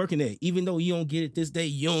 keep working at it. Even though you don't get it this day,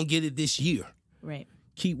 you don't get it this year. Right.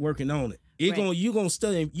 Keep working on it. You're gonna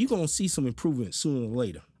study. You're gonna see some improvement sooner or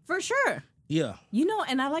later. For sure. Yeah. You know,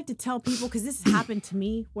 and I like to tell people because this happened to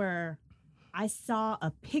me where I saw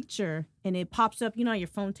a picture and it pops up. You know, your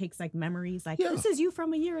phone takes like memories, like this is you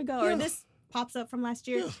from a year ago, or this pops up from last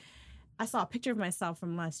year. Yeah. I saw a picture of myself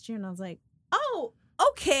from last year, and I was like, oh.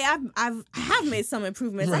 Okay, I have made some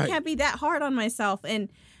improvements. Right. I can't be that hard on myself, and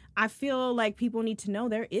I feel like people need to know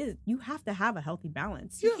you have to have a healthy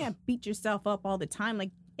balance. You can't beat yourself up all the time. Like,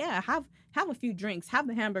 have a few drinks, have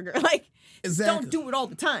the hamburger. Like, don't do it all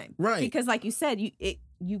the time, right? Because, like you said,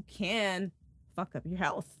 you can fuck up your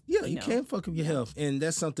health. Yeah, you can fuck up your health, and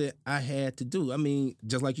that's something I had to do. I mean,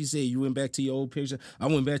 just like you said, you went back to your old picture. I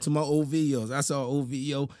went back to my old videos. I saw an old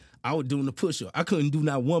video. I was doing the push-up. I couldn't do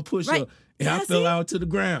not one push-up. Right. And I fell out to the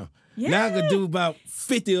ground. Now I could do about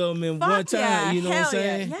 50 of them in one time. Yeah. You know what I'm Hell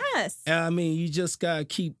saying? Yeah. Yes. And I mean, you just gotta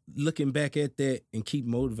keep looking back at that and keep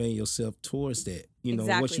motivating yourself towards that. You know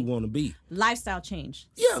what you want to be. Lifestyle change.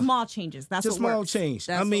 Yeah. Small changes. That's just what small works. change.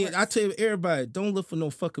 That's I mean, what I works. tell everybody, don't look for no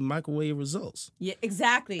fucking microwave results. Yeah.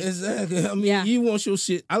 Exactly. Exactly. I mean, Yeah. you want your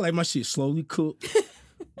shit. I like my shit slowly cooked,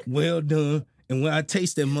 well done. And when I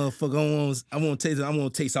taste that motherfucker, I want to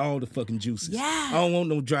taste all the fucking juices. Yeah. I don't want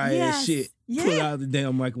no dry ass shit. Yeah. Pull out of the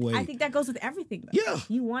damn microwave. I think that goes with everything. Though. Yeah.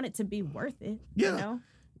 You want it to be worth it. Yeah. You know?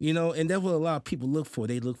 You know, and that's what a lot of people look for.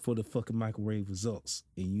 They look for the fucking microwave results.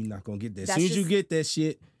 And you're not going to get that. As soon as you get that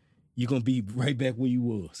shit, you're going to be right back where you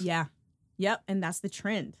was. Yeah. Yep. And that's the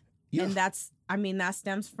trend. Yeah. And that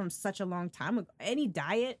stems from such a long time ago. Any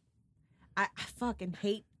diet, I fucking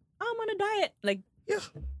hate, I'm on a diet. Like, yeah.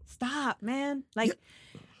 Stop, man. Like,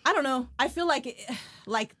 I don't know. I feel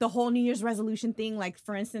like the whole New Year's resolution thing, like,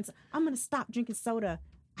 for instance, I'm going to stop drinking soda.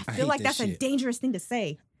 I feel like that's a dangerous thing to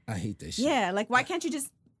say. I hate that shit. Yeah. Like, why can't you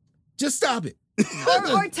just stop it?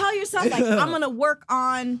 or tell yourself, like, I'm going to work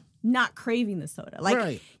on not craving the soda.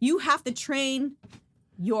 Like, you have to train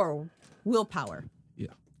your willpower. Yeah.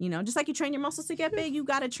 You know, just like you train your muscles to get big, you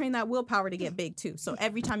got to train that willpower to get big, too. So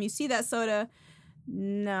every time you see that soda,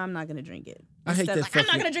 no, I'm not going to drink it. I hate that. Like, I'm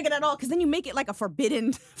not going to drink it at all, because then you make it like a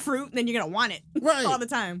forbidden fruit, and then you're going to want it all the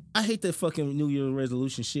time. I hate that fucking New Year's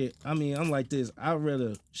resolution shit. I mean, I'm like this. I'd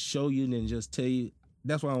rather show you than just tell you.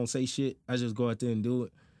 That's why I don't say shit. I just go out there and do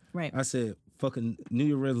it. Right. I said, fucking New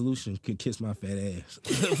Year resolution can kiss my fat ass.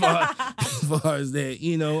 as far as that,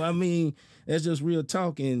 you know, I mean, that's just real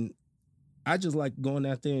talk. And I just like going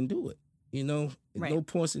out there and do it, you know, no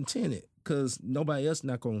points intended, because nobody else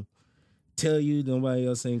not going to tell you, nobody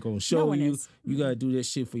else ain't going to show you. You got to do that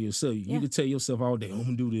shit for yourself. You can tell yourself all day, I'm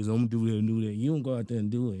going to do this, I'm going to do that, and do that. You don't go out there and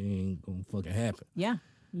do it, it ain't going to fucking happen. Yeah.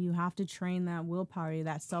 You have to train that willpower,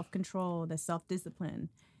 that self-control, that self-discipline.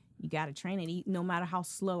 You got to train it, no matter how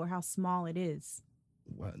slow or how small it is.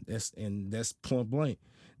 Well, that's point blank.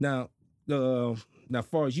 Now, as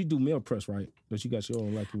far as you do meal prep, right? But you got your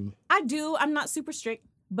own, like. I do. I'm not super strict,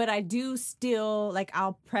 but I do still, like,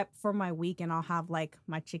 I'll prep for my week, and I'll have, like,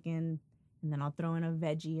 my chicken, and then I'll throw in a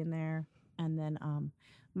veggie in there, and then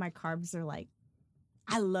my carbs are like,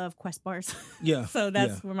 I love Quest bars. Yeah. So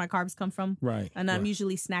that's where my carbs come from. Right. And I'm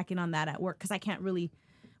usually snacking on that at work, because I can't really,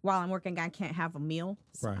 while I'm working, I can't have a meal.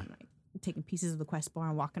 So I'm like taking pieces of the Quest bar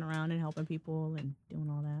and walking around and helping people and doing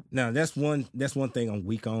all that. Now that's one thing I'm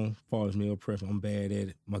weak on as far as meal prep. I'm bad at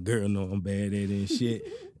it. My girl know I'm bad at it and shit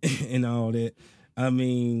and all that. I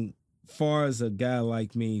mean, far as a guy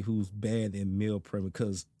like me who's bad at meal prep,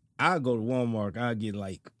 because I go to Walmart, I get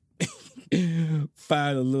like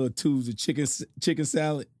 5 little tubes of chicken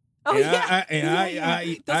salad. Oh, and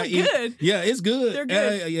I Those are good. Yeah, it's good. They're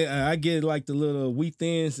good. I get like the little wheat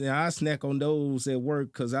thins, and I snack on those at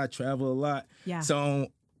work because I travel a lot. Yeah. So,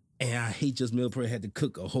 and I hate just meal prep. I had to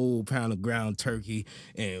cook a whole pound of ground turkey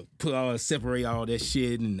and separate all that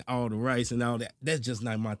shit and all the rice and all that. That's just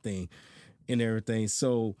not my thing and everything.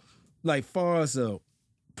 So, like, far as a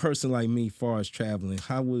person like me, far as traveling,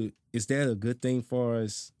 is that a good thing far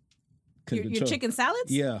as your chicken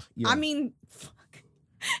salads? Yeah. I mean, fuck.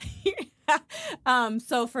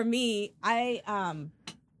 So for me, dang,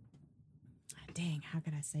 how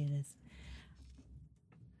could I say this?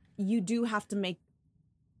 You do have to make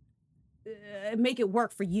it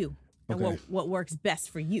work for you, and what works best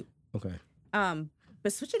for you. Okay.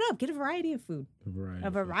 But switch it up. Get a variety of food. A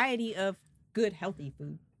variety of good, healthy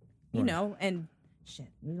food. You know, and shit,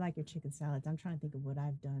 you like your chicken salads. I'm trying to think of what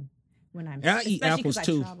I've done when I'm. I eat apples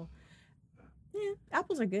too. Yeah,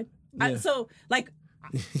 apples are good. Yeah. So, like,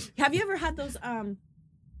 have you ever had those?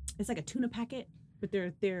 It's like a tuna packet, but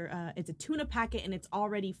it's a tuna packet and it's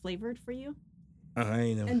already flavored for you. I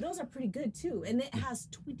ain't know. And those are pretty good too, and it has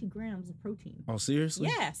 20 grams of protein. Oh, seriously?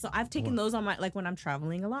 Yeah. So I've taken those on when I'm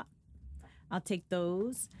traveling a lot. I'll take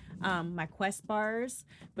those. My Quest bars,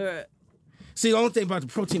 but. See, the only thing about the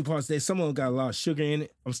protein parts, some of them got a lot of sugar in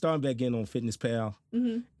it. I'm starting back in on FitnessPal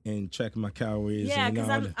and tracking my calories. Yeah,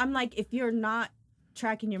 because I'm like, if you're not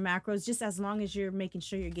tracking your macros, just as long as you're making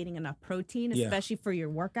sure you're getting enough protein, especially for your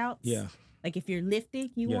workouts. Yeah. Like if you're lifting,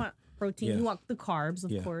 you want protein. Yeah. You want the carbs,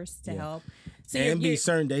 of course, to help. So and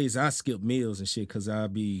certain days I skip meals and shit because I'll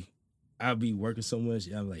be working so much.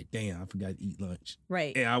 I'm like, damn, I forgot to eat lunch.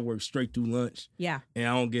 Right. And I work straight through lunch. Yeah. And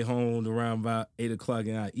I don't get home around about 8 o'clock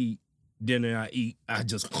and I eat dinner.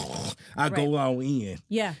 I go all in.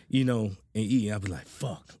 Yeah. You know, and eat. I'll be like,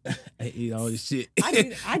 fuck. I eat all this shit. I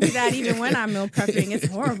do that even when I'm meal prepping. It's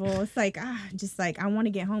horrible. It's like, just like, I want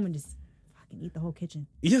to get home and just fucking eat the whole kitchen.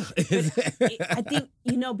 Yeah. I think,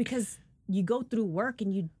 because you go through work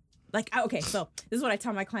and Okay, so this is what I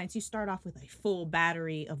tell my clients. You start off with a full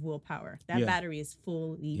battery of willpower. That battery is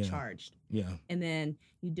fully charged. Yeah. And then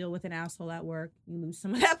you deal with an asshole at work. You lose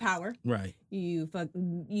some of that power. Right.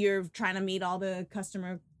 You're trying to meet all the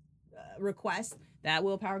customer requests. That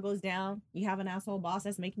willpower goes down. You have an asshole boss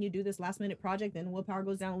that's making you do this last minute project. Then willpower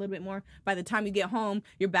goes down a little bit more. By the time you get home,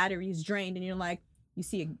 your battery is drained, and you're like, you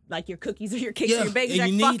see like your cookies or your cakes or your bagels.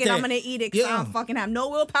 Like, fuck it, I'm gonna eat it because I don't fucking have no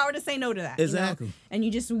willpower to say no to that. Exactly. You know? And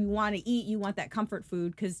you just want to eat. You want that comfort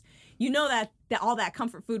food because you know that all that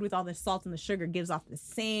comfort food with all the salt and the sugar gives off the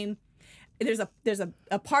same. There's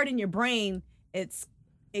a part in your brain.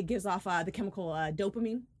 It gives off the chemical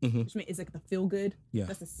dopamine, which is like the feel good. Yeah.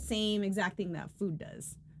 That's the same exact thing that food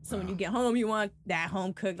does. So when you get home, you want that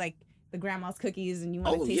home cooked, like the grandma's cookies, and you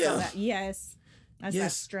want to taste all that. Yes. That's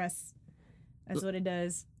that stress. That's what it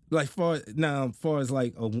does. Like far as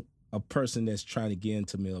like a person that's trying to get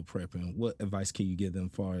into meal prepping, what advice can you give them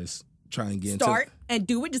as far as trying to get Start and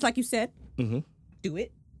do it, just like you said. Mm-hmm. Do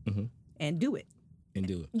it and do it. And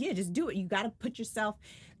do it. Yeah, just do it. You got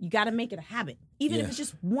to make it a habit. Even if it's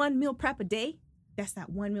just one meal prep a day, that's that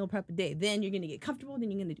one meal prep a day. Then you're going to get comfortable. Then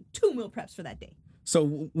you're going to do 2 meal preps for that day.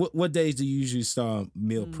 So what days do you usually start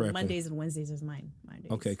meal prepping? Mondays and Wednesdays is mine.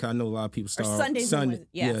 Okay, because I know a lot of people start Sundays.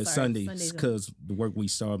 Sundays because the work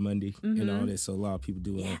week start Monday and all that. So a lot of people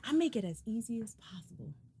do it. Yeah, I make it as easy as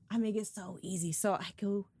possible. I make it so easy. So I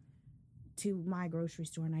go to my grocery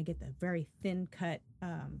store and I get the very thin cut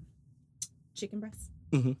chicken breasts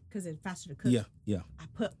because it's faster to cook. Yeah. I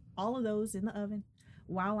put all of those in the oven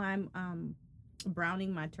while I'm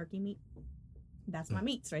browning my turkey meat. That's my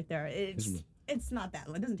meats right there. It's not that.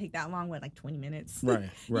 It doesn't take that long. Like 20 minutes. Right.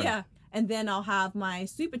 Yeah, and then I'll have my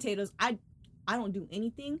sweet potatoes. I don't do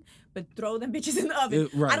anything but throw them bitches in the oven.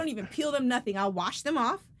 I don't even peel them. Nothing. I'll wash them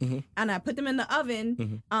off and I put them in the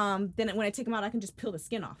oven. Then when I take them out, I can just peel the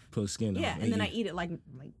skin off. Yeah, and then I eat it like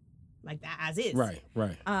that as is. Right.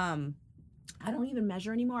 I don't even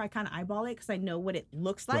measure anymore. I kind of eyeball it because I know what it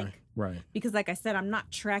looks like. Right. Because like I said, I'm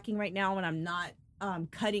not tracking right now and I'm not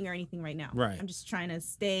cutting or anything right now. Right. I'm just trying to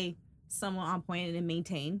stay somewhat on point and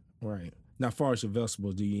maintain. Right. Now, as far as your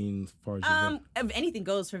vegetables, do you eat as far as your if anything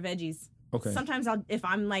goes for veggies. Okay. Sometimes if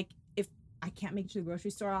I can't make it to the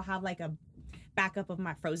grocery store, I'll have like a backup of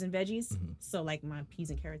my frozen veggies. So like my peas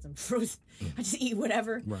and carrots, I'm frozen. I just eat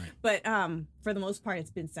whatever. Right. But for the most part,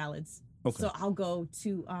 it's been salads. Okay. So I'll go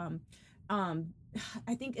to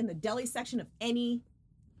I think in the deli section of any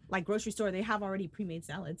like grocery store, they have already pre-made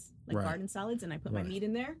salads, like garden salads, and I put my meat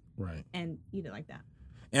in there. Right. And eat it like that.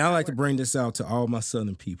 And I like to bring this out to all my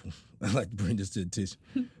Southern people. I like to bring this to the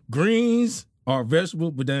attention. Greens are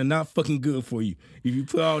vegetables, but they're not fucking good for you if you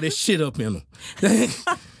put all this shit up in them.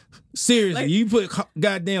 Seriously, you put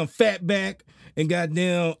goddamn fat back and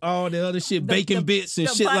goddamn all the other shit, bacon bits and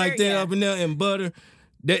shit butter, like that up in there, and butter.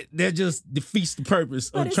 That just defeats the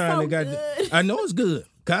purpose of trying to goddamn. I know it's good.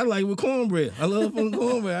 Cause I like with cornbread. I love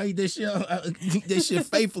cornbread. I eat that shit. I eat that shit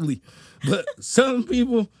faithfully. But some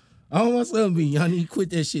people, I don't want some people. Y'all need to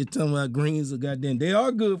quit that shit talking about greens or goddamn. They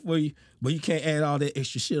are good for you, but you can't add all that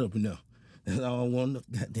extra shit up in there. That's all I want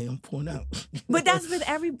to goddamn point out. But that's for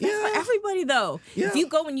everybody though. Yeah. If you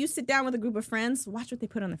go and you sit down with a group of friends, watch what they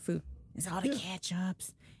put on their food. It's all the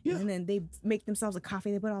ketchups. Yeah. And then they make themselves a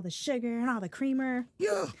coffee. They put all the sugar and all the creamer.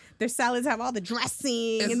 Yeah. Their salads have all the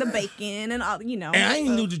dressing and the bacon and all, And I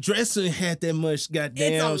ain't knew the dressing had that much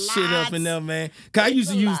goddamn shit up in there, man. Cause I used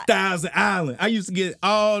to use Thousand Island. I used to get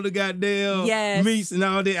all the goddamn meats and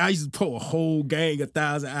all that. I used to pour a whole gang of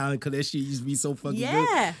Thousand Island cause that shit used to be so fucking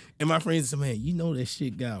good. And my friends said, man, you know that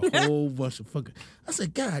shit got a whole bunch of fucking... I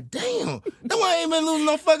said, God damn. That's why I ain't been losing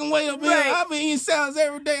no fucking weight up here. I've been eating salads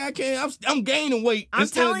every day. I can't... I'm gaining weight. I'm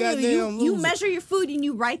telling you measure your food and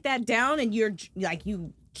you write that down and you're like,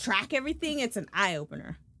 you track everything. It's an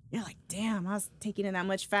eye-opener. You're like, damn, I was taking in that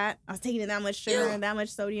much fat. I was taking in that much sugar and that much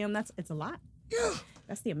sodium. It's a lot. Yeah.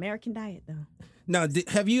 That's the American diet, though. Now,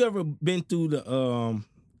 have you ever been through the,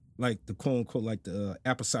 like the quote-unquote, like the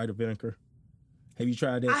apple cider vinegar? Have you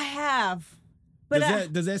tried that? I have.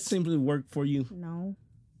 But does that simply work for you? No,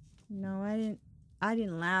 I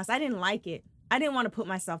didn't last. I didn't like it. I didn't want to put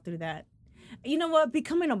myself through that. You know what?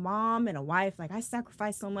 Becoming a mom and a wife, like I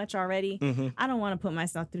sacrificed so much already. I don't want to put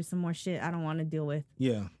myself through some more shit I don't want to deal with.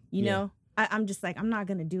 Yeah. You know, I'm just like, I'm not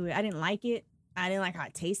going to do it. I didn't like it. I didn't like how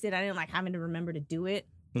it tasted. I didn't like having to remember to do it.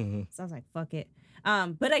 So I was like, fuck it.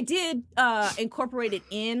 But I did incorporate it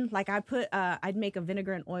in, like I'd make a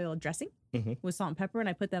vinegar and oil dressing with salt and pepper, and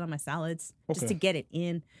I put that on my salads just to get it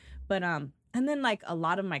in. But and then like a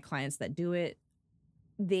lot of my clients that do it,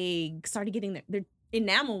 they started getting their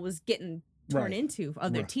enamel was getting torn Right. into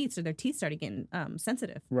of their Right. teeth, so their teeth started getting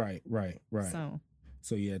sensitive. Right.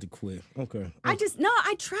 So you had to quit. Okay. I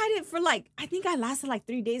tried it for I think I lasted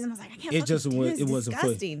 3 days, and I was like, I can't. It just do this. it wasn't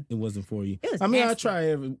disgusting. it wasn't for you. It was I mean, nasty. I try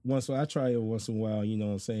every once in a while, you know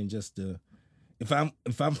what I'm saying, just to if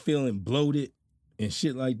I'm feeling bloated and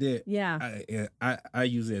shit like that, Yeah. I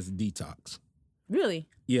use it as a detox. Really?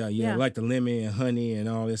 Yeah, like the lemon and honey and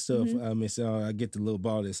all that stuff. Mhm. I mean, so I get the little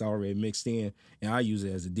bottle that's already mixed in, and I use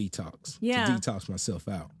it as a detox Yeah. to detox myself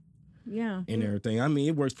out Yeah. and everything. I mean,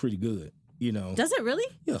 it works pretty good, you know. Does it really?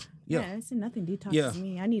 Yeah. I said nothing detoxes Yeah.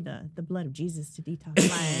 me. I need the blood of Jesus to detox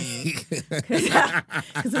my ass.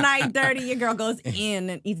 Because when I eat dirty, your girl goes in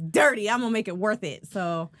and eats dirty. I'm gonna make it worth it.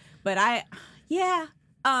 So, but I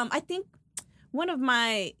think one of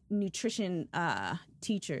my nutrition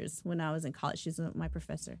teachers when I was in college, she's my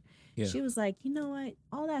professor. Yeah. She was like, you know what?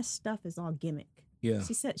 All that stuff is all gimmick. Yeah.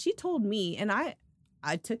 She told me, and I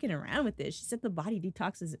took it around with it. She said the body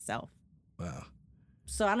detoxes itself. Wow.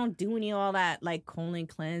 So I don't do any of all that colon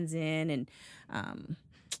cleansing and I'm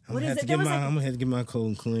gonna have to get my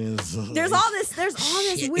colon cleanse. There's all this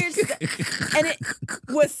weird stuff. And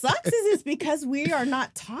what sucks is it's because we are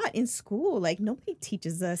not taught in school. Nobody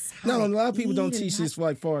teaches us how No, a to lot of people eat don't and teach how- this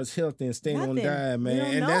far as health and staying on Nothing. diet, We man. don't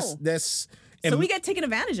And know. that's So we get taken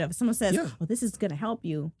advantage of. Someone says, Yeah. well, this is going to help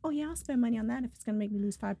you. Oh, yeah, I'll spend money on that if it's going to make me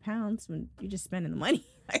lose 5 pounds when you're just spending the money.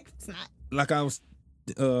 It's not. like I was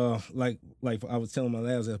like I was telling my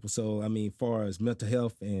last episode, I mean, far as mental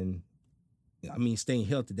health and I mean staying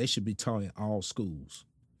healthy, they should be taught in all schools.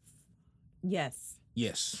 Yes.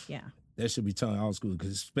 Yes. Yeah. That should be taught in all schools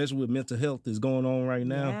because especially with mental health that's going on right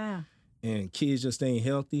now Yeah. and kids just staying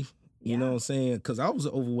healthy, you know what I'm saying? Because I was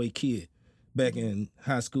an overweight kid back in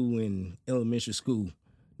high school and elementary school.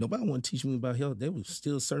 Nobody wanted to teach me about health. They were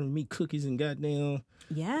still serving me cookies and goddamn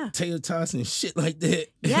Yeah. tater tots and shit like that.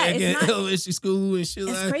 Yeah, back it's in not- elementary school and shit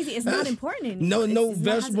It's like crazy. It's not important anymore. No It's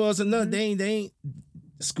not- vegetables or nothing. Mhm. They ain't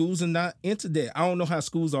schools are not into that. I don't know how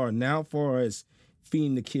schools are now far as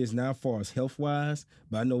feeding the kids now far as health wise,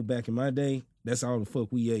 but I know back in my day, that's all the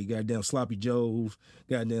fuck we ate. Goddamn sloppy joes,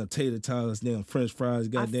 goddamn tater tots, damn French fries, I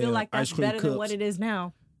goddamn feel like ice that's cream better cups. than what it is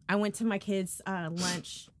now. I went to my kids'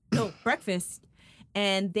 breakfast,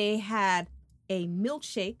 and they had a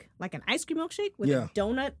milkshake, like an ice cream milkshake with Yeah. a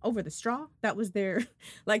donut over the straw. That was their,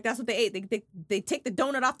 that's what they ate. They take the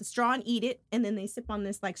donut off the straw and eat it, and then they sip on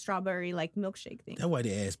this strawberry milkshake thing. That's why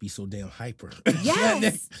their ass be so damn hyper.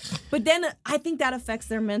 Yes, but then I think that affects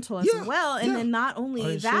their mental as Yeah, well. And yeah. then not only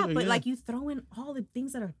Oh, that, sure, but yeah. you throw in all the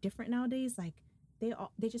things that are different nowadays.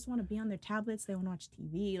 They just want to be on their tablets. They want to watch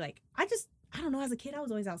TV. I don't know. As a kid, I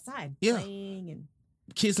was always outside playing, and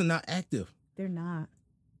Kids are not active. they're not.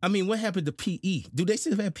 I mean, what happened to PE? Do they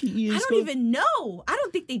still have PE in I school? don't even know. I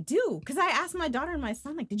don't think they do. Because I asked my daughter and my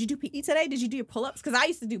son, did you do PE today? Did you do your pull-ups? Because I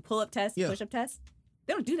used to do pull-up tests, Yeah. push-up tests.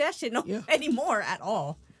 They don't do that shit Yeah. anymore at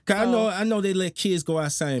all. 'Cause So- I know they let kids go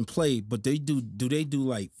outside and play, but they do they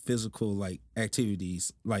do physical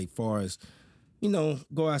activities far as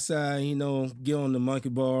go outside, get on the monkey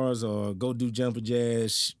bars or go do jumper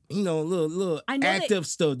jazz, little I know active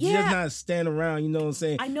stuff. yeah. Just not stand around, you know what I'm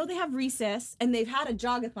saying? I know they have recess, and they've had a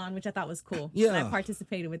jogathon, which I thought was cool. Yeah. And I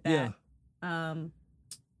participated with that.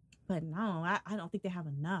 But no, I don't think they have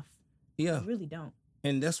enough. Yeah. I really don't.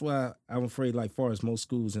 And that's why I'm afraid far as most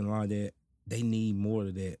schools and a lot of that, they need more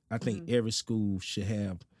of that. I think Mm-hmm. every school should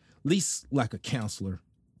have at least a counselor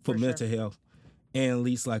for For mental health and at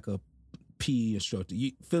least a PE instructor.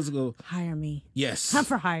 Physical, Hire me. yes. I'm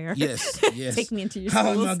for hire. Yes, yes. Take me into your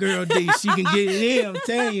How schools. my girl D, she can get it in. I'm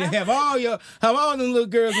telling you, have all them little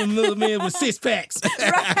girls and little men with 6 packs.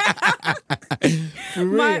 For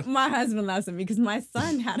real. My husband laughs at me because my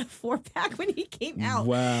son had a 4-pack when he came out.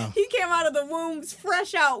 Wow. He came out of the wombs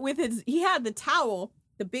fresh out with he had the towel,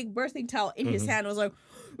 the big birthing towel in his hand. I was like,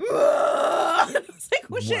 I was like,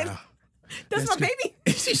 well, shit, Wow. that's my baby.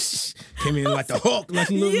 Came in like the Hulk, like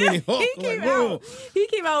a little mini Hulk. He came whoa. out. He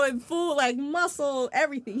came out with full muscle,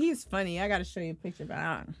 everything. He's funny. I got to show you a picture, but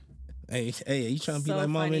I don't. Hey, you trying to be So like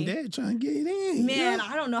mom funny. and dad, trying to get it in. Man, yeah.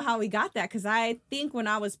 I don't know how we got that because I think when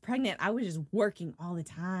I was pregnant, I was just working all the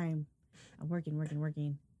time. Working.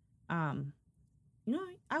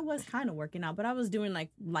 I was kind of working out, but I was doing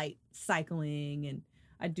light cycling, and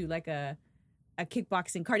I'd do a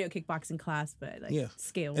kickboxing, cardio kickboxing class, but Yeah.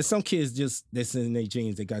 scale. And some kids that's in their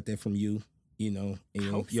genes. They got that from you, and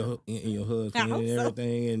your husband I hope and so.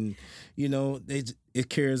 everything, and it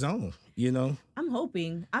carries on. I'm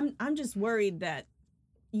hoping. I'm just worried that,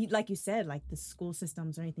 like you said, the school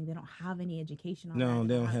systems or anything, they don't have any education on that. No,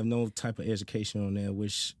 they don't have no type of education on that,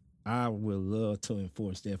 which I would love to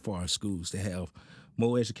enforce that for our schools to have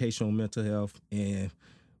more education on mental health and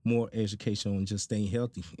more education on just staying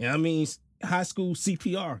healthy. And I mean, high school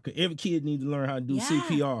CPR, because every kid needs to learn how to do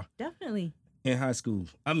CPR definitely. in high school.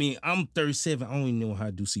 I mean, I'm 37. I don't even know how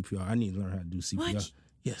to do CPR. I need to learn how to do CPR. What?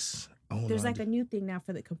 Yes. I don't There's know like a new thing now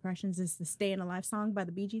for the compressions. Is the "Staying Alive" song by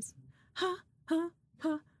the Bee Gees. Ha ha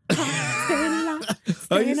ha. Staying alive,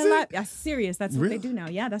 staying alive. I'm serious. That's what Really? they do now.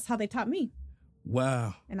 Yeah, that's how they taught me.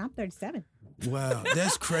 Wow. And I'm 37. Wow.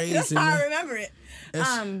 That's crazy. That's how I man. remember it.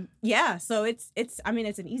 That's- Yeah. So it's. I mean,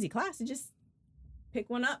 it's an easy class. You just pick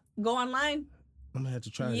one up, go online. I'm gonna have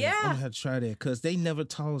to try that. Yeah. I'm gonna have to try that because they never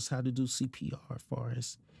taught us how to do CPR for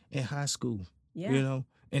us in high school. Yeah. You know,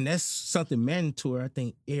 and that's something mandatory. I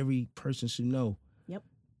think every person should know. Yep.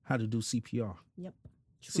 How to do CPR. Yep.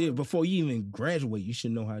 See, True. before you even graduate, you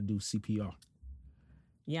should know how to do CPR.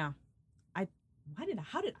 Yeah. How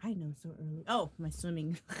did I know so early? Oh, my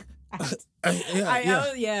swimming.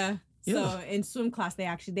 Yeah. So in swim class, they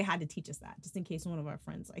had to teach us that just in case one of our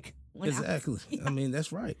friends went out. Exactly. I mean,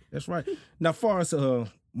 that's right. That's right. Now, far as mom,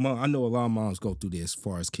 I know a lot of moms go through this.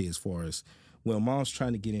 Far as kids, when mom's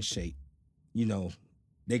trying to get in shape, you know,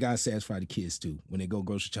 they gotta satisfy the kids too. When they go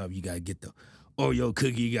grocery shop, you gotta get the Oreo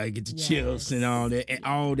cookie, you gotta get the chips and all that. And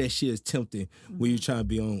all that shit is tempting when you're trying to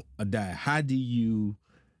be on a diet. How do you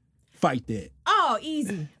fight that? Oh,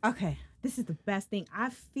 easy. Okay. This is the best thing. I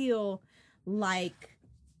feel like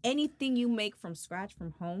anything you make from scratch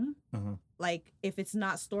from home, like if it's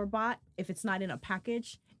not store-bought, if it's not in a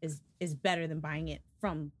package, is better than buying it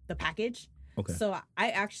from the package. Okay. So I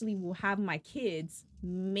actually will have my kids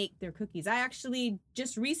make their cookies. I actually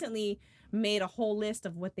just recently made a whole list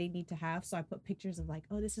of what they need to have. So I put pictures of like,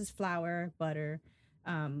 oh, this is flour, butter,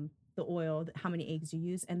 the oil, how many eggs you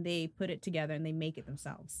use, and they put it together and they make it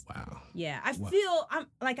themselves. Wow. Yeah, I feel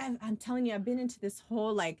I'm telling you, I've been into this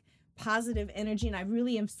whole like positive energy, and I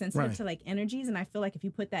really am sensitive to like energies, and I feel like if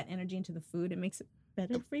you put that energy into the food, it makes it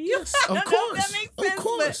better for you. Yes, of I don't know course. if that makes sense, Of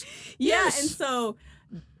course. but yeah, and so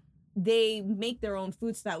they make their own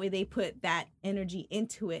food so that way they put that energy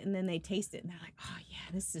into it and then they taste it and they're like, oh yeah,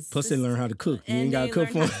 this is. Plus, they learn how to cook. You and ain't got to they cook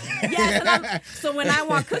for learn them. Yes, so when I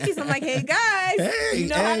want cookies, I'm like, hey guys, you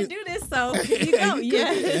know how to do this, so here you go.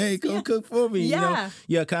 Yeah, Hey, go cook for me. Yeah. You know?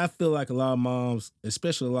 Yeah, because I feel like a lot of moms,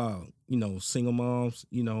 especially a lot of, single moms,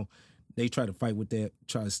 they try to fight with that,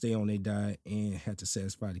 try to stay on their diet and have to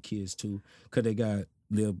satisfy the kids too, because they got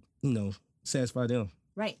to, satisfy them.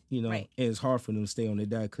 Right. And it's hard for them to stay on their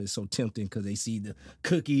diet because it's so tempting because they see the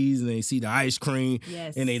cookies and they see the ice cream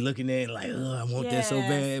and they looking at it like, oh, I want that so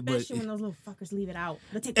bad. Especially when those little fuckers leave it out.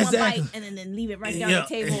 They take one bite and then leave it right down the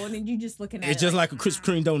table and then you just looking at it. It's just like a Krispy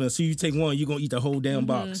Kreme donut. So you take one, you're going to eat the whole damn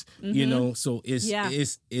box, So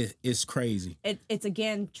it's crazy. It's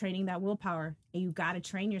again, training that willpower. And you got to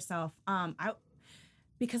train yourself.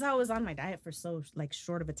 Because I was on my diet for so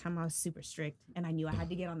short of a time, I was super strict, and I knew I had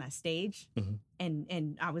to get on that stage,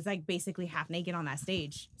 and I was basically half naked on that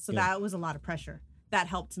stage, so that was a lot of pressure. That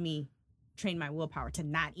helped me train my willpower to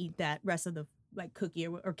not eat that rest of the cookie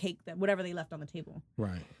or cake, that whatever they left on the table.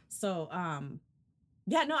 Right. So I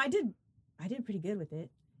did pretty good with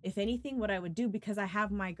it. If anything, what I would do, because I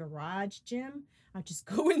have my garage gym, I'd just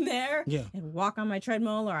go in there and walk on my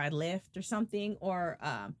treadmill, or I'd lift or something, or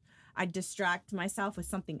I distract myself with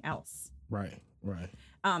something else. Right.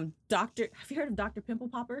 Have you heard of Dr. Pimple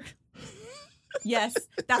Popper? Yes,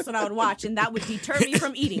 that's what I would watch, and that would deter me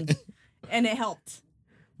from eating, and it helped.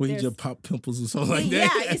 Well, you just pop pimples or something like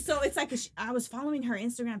that? Yeah, so it's like I was following her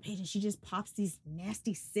Instagram page, and she just pops these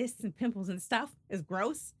nasty cysts and pimples and stuff. It's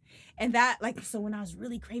gross. And that, so when I was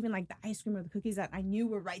really craving the ice cream or the cookies that I knew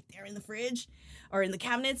were right there in the fridge or in the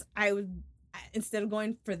cabinets, instead of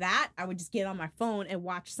going for that, I would just get on my phone and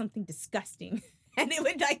watch something disgusting. And it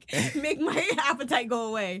would make my appetite go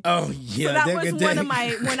away. Oh yeah. So that was one of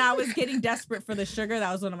my, when I was getting desperate for the sugar,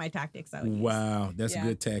 that was one of my tactics I would use. Wow, that's a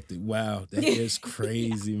good tactic. Wow, that is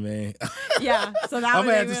crazy, man. Yeah. So that I'm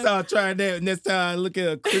gonna have to start trying that. Next time I look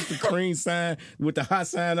at a Krispy Kreme sign with the hot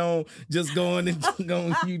sign on, just going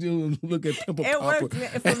you do look at Pimple Popper. It worked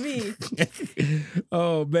for me.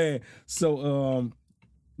 Oh man. So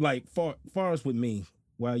far as with me,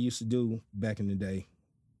 what I used to do back in the day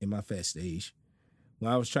in my fat stage,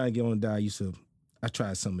 when I was trying to get on a diet, I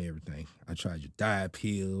tried some of everything. I tried your diet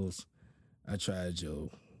pills. I tried your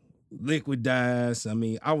liquid diets. I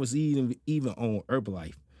mean, I was even on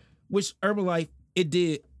Herbalife, which Herbalife, it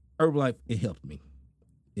helped me.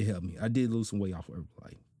 It helped me. I did lose some weight off of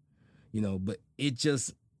Herbalife, but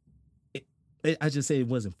I just say it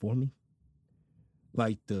wasn't for me.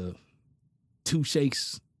 Like the 2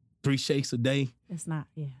 shakes, 3 shakes a day. It's not,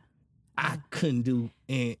 yeah. I couldn't do,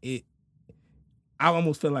 and I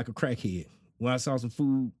almost felt like a crackhead when I saw some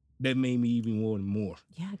food that made me even want more.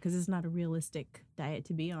 Yeah, because it's not a realistic diet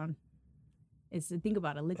to be on. It's think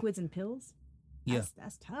about it, liquids and pills.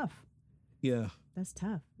 That's tough. Yeah, that's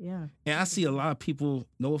tough. Yeah, and I see a lot of people.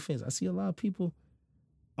 No offense, I see a lot of people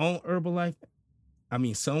on Herbalife. I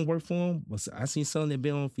mean, some work for them, but I seen some that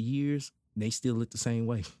been on for years. They still look the same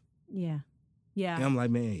way. Yeah. And I'm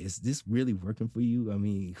like, man, is this really working for you? I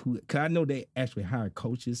mean, cause I know they actually hire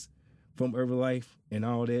coaches from Herbalife and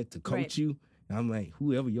all that to coach you. And I'm like,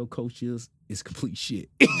 whoever your coach is complete shit.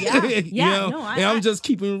 Yeah, yeah. No, I'm just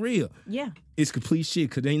keeping it real. Yeah. It's complete shit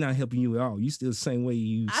because they not helping you at all. You still the same way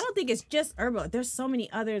you use. I don't think it's just Herbalife. There's so many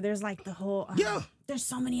other, there's like the whole, there's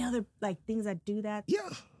so many other like things that do that. Yeah.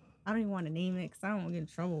 I don't even want to name it because I don't want to get in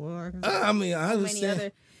trouble. I mean, I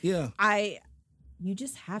understand. You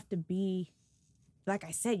just have to be, like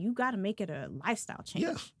I said, you got to make it a lifestyle change.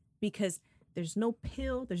 Yeah. Because there's no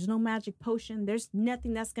pill, there's no magic potion, there's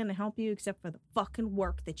nothing that's going to help you except for the fucking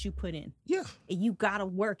work that you put in. Yeah. And you got to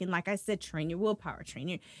work. And like I said, train your willpower,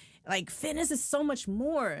 like fitness is so much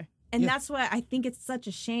more. And that's why I think it's such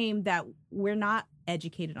a shame that we're not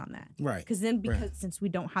educated on that. Right. Since we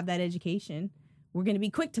don't have that education, we're going to be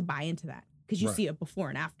quick to buy into that because you see a before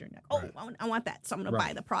and after. And I want that. So I'm going to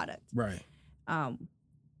buy the product. Right.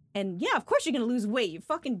 And yeah, of course you're going to lose weight. You're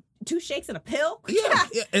fucking 2 shakes and a pill. Yeah.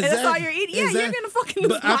 Exactly. And that's all you're eating. Yeah, you're going to fucking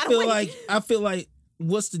lose a lot of weight. I feel like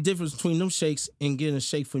what's the difference between them shakes and getting a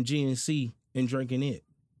shake from GNC and drinking it?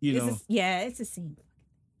 It's the same.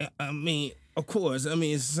 I mean, of course. I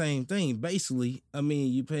mean, it's the same thing. Basically, I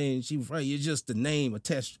mean, you paying cheap, right? You're just the name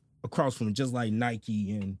attached across from it, just like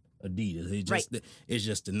Nike and Adidas. It's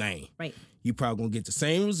just the name. Right. You probably gonna get the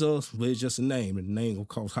same results, but it's just a name, and the name gonna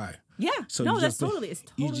cost higher. Yeah. So it's totally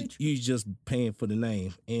true. You just paying for the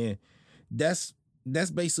name, and that's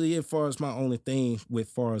basically it. As far as my only thing with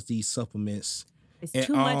far as these supplements, it's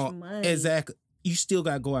too much money. Exactly. You still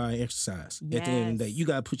gotta go out and exercise. At the end of the day, you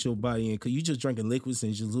gotta put your body in because you just drinking liquids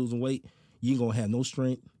and just losing weight. You ain't gonna have no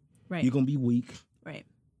strength. Right. You're gonna be weak. Right.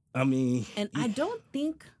 I mean, and I don't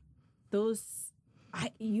think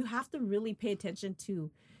you have to really pay attention to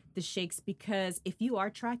the shakes because if you are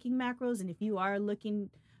tracking macros and if you are looking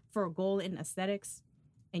for a goal in aesthetics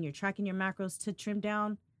and you're tracking your macros to trim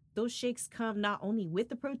down, those shakes come not only with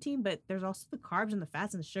the protein, but there's also the carbs and the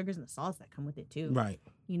fats and the sugars and the salts that come with it too. Right.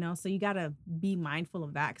 So you got to be mindful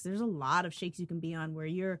of that because there's a lot of shakes you can be on where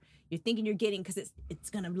you're thinking you're getting because it's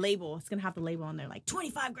going to have the label on there like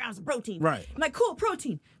 25 grams of protein. Right. I'm like, cool,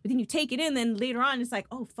 protein. But then you take it in, then later on it's like,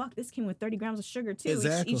 oh, fuck, this came with 30 grams of sugar too.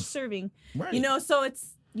 Exactly. Each serving. Right. So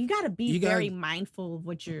you got to be very mindful of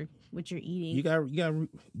what you're eating. You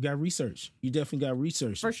got research. You definitely got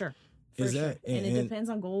research. For sure. And it depends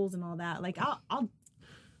on goals and all that. Like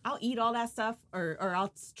I'll eat all that stuff or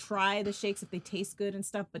I'll try the shakes if they taste good and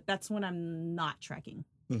stuff, but that's when I'm not tracking.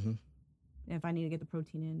 Mm-hmm. If I need to get the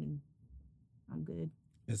protein in, I'm good.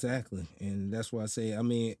 Exactly. And that's why I say, I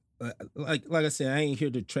mean, like I said, I ain't here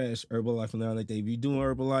to trash Herbalife and all like that. If you're doing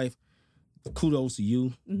Herbalife, kudos to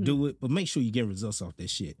you. Mm-hmm. Do it, but make sure you get results off that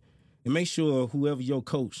shit. And make sure whoever your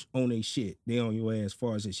coach on their shit, they on your ass as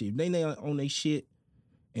far as that shit. If they not on their shit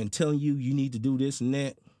and telling you need to do this and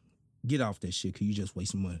that, get off that shit because you just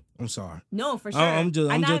wasting money. I'm sorry. No, for sure. I'm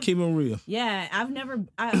just keeping it real. Yeah,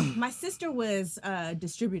 my sister was a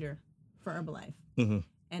distributor for Herbalife. Mm-hmm.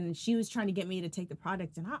 And she was trying to get me to take the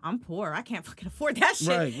product, and I'm poor. I can't fucking afford that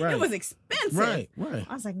shit. Right. It was expensive. Right.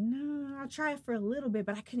 I was like, no, I'll try it for a little bit,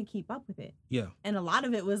 but I couldn't keep up with it. Yeah. And a lot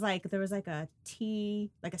of it was like, there was like a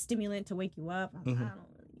tea, like a stimulant to wake you up. I was like, I don't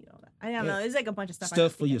really need all that. I don't know. It's like a bunch of stuff.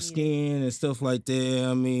 Stuff for your skin and stuff like that.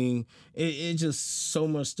 I mean, it just so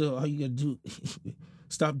much stuff. All you got to do,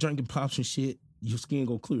 stop drinking pops and shit. Your skin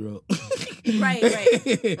go clear up.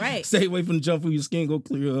 Right. Stay away from the junk food. Your skin go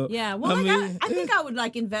clear up. Yeah. Well, I think I would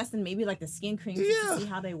like invest in maybe like the skin creams to see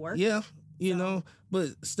how they work. Yeah. You know, but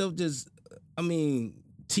stuff just, I mean,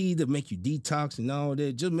 tea to make you detox and all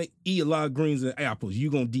that. Just eat a lot of greens and apples.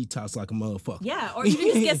 You're going to detox like a motherfucker. Yeah. Or you can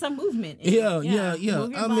just get some movement. Yeah.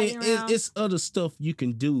 I mean, it's other stuff you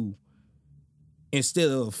can do instead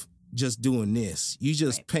of just doing this. You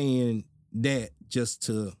just paying that just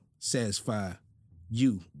to satisfy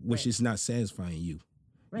you, which is not satisfying you.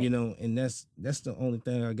 Right. And that's the only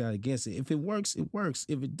thing I got against it. If it works, it works.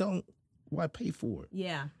 If it don't, why pay for it?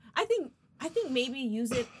 Yeah. I think maybe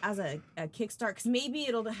use it as a kickstart because maybe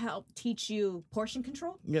it'll help teach you portion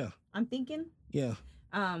control. Yeah. I'm thinking. Yeah.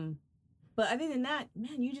 But other than that,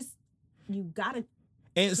 man, you gotta.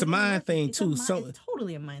 And it's a mind thing too. It's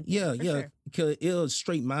totally a mind thing. Yeah. cause it'll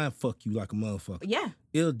straight mind fuck you like a motherfucker. Yeah.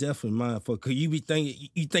 It'll definitely mind fuck. Cause you be thinking,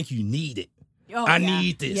 you think you need it. Oh, I yeah.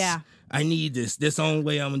 need this. Yeah. I need this. This the only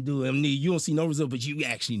way I'm gonna do it. You don't see no result, but you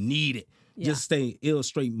actually need it. Yeah. Just stay. It'll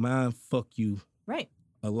straight mind fuck you Right.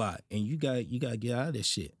 a lot, and you gotta get out of this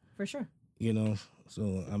shit. For sure. You know.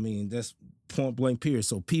 So I mean, that's point blank period.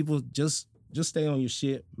 So people just stay on your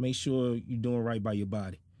shit. Make sure you're doing right by your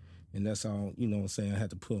body, and that's all. You know what I'm saying? I had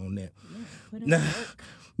to put on that. Yeah, put in Now, work.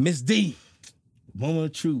 Miss D, moment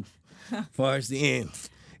of truth. Far as the end.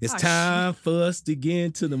 It's Oh, time for us to get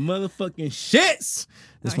into the motherfucking shits.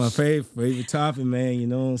 It's Oh, my favorite topic, man. You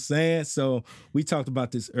know what I'm saying? So we talked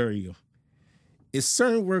about this earlier. It's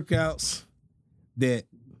certain workouts that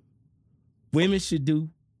women should do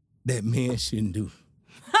that men shouldn't do.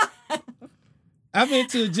 I've been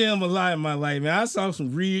to the gym a lot in my life, man. I saw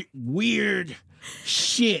some weird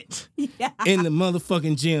shit Yeah. in the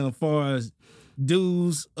motherfucking gym as far as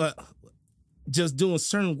dudes just doing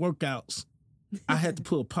certain workouts. I had to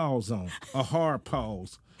put a pause on, a hard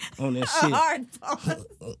pause on that shit. Hard pause.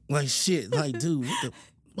 Like shit, like dude, what the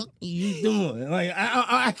fuck are you doing? Like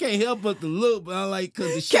I can't help but to look, but I like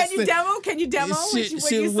because the shit. Can you demo what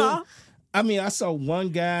you saw? I mean, I saw one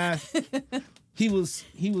guy. He was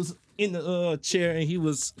in the chair and he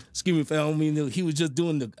was, excuse me if I don't mean, he was just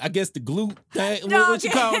doing the glute thing. What you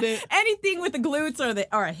call that? Anything with the glutes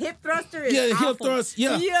or a hip thruster is Yeah, awful. hip thrust.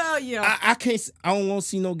 Yeah, Yeah. I can't. I don't want to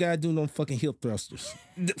see no guy do no fucking hip thrusters.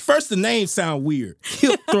 First, the name sound weird.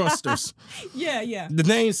 Hip thrusters. Yeah. The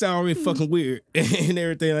name sound already fucking weird and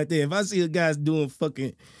everything like that. If I see a guy doing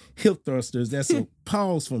fucking hip thrusters, that's a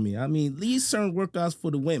pause for me. I mean, leave certain workouts for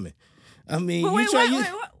the women. I mean, But wait. you.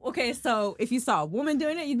 Okay, so if you saw a woman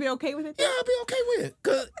doing it, you'd be okay with it? Yeah, I'd be okay with it.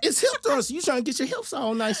 Because it's hip thrust. You trying to get your hips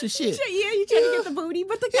all nice and shit. You trying to get the booty,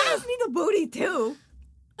 but the guys need the booty too.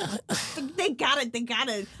 They gotta They can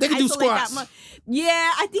do isolate squats. that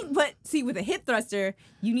yeah, I think, but see, with a hip thruster,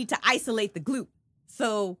 you need to isolate the glute.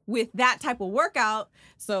 So with that type of workout,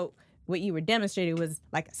 so what you were demonstrating was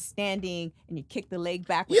like a standing and you kick the leg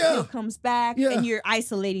back when the heel comes back and you're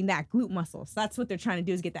isolating that glute muscle. So that's what they're trying to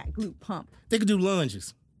do is get that glute pump. They could do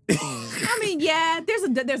lunges. I mean, yeah,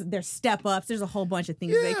 there's step ups. There's a whole bunch of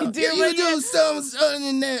things they can do. Yeah, you do something other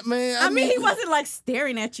than that, man. I mean, he wasn't like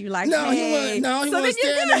staring at you like, no, hey. he wasn't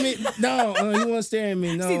staring at me. No, he wasn't staring at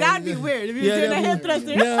me. No, see, that'd be weird if you were doing a hip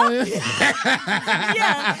thruster. Yeah,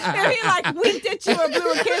 if he like winked at you or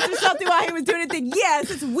blew a kiss or something while he was doing it, then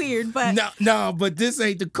yes, it's weird. But no, but this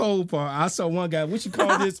ain't the cold part. I saw one guy. What you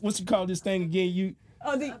call this? What you call this thing again?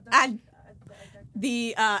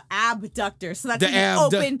 The abductor. So that's the when you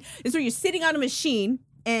open. It's where you're sitting on a machine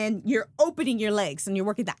and you're opening your legs and you're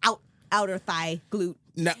working the outer thigh glute.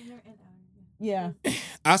 Now, yeah.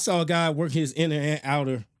 I saw a guy work his inner and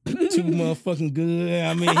outer too motherfucking good.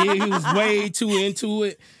 I mean, he was way too into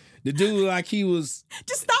it. The dude, like he was.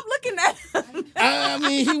 Just stop looking at him. I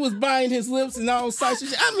mean, he was biting his lips and all sorts of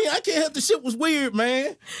shit. I mean, I can't help the shit was weird,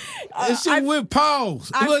 man. This shit with pause.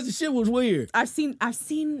 The shit was weird. I've seen.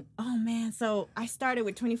 Oh man, so I started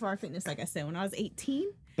with 24-hour fitness, like I said, when I was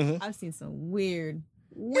 18. Mm-hmm. I've seen some weird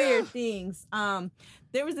things.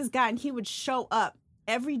 There was this guy, and he would show up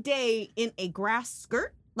every day in a grass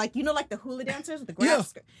skirt, like like the hula dancers with the grass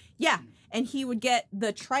skirt. Yeah, and he would get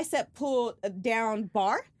the tricep pull down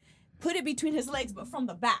bar, put it between his legs, but from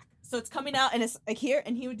the back. So it's coming out and it's like here,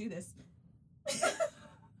 and he would do this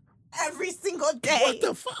every single day. What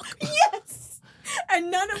the fuck? Yes. And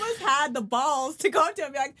none of us had the balls to go up to him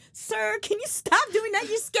and be like, sir, can you stop doing that?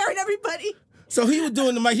 You're scaring everybody. So he was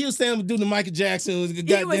doing he was standing doing the Michael Jackson.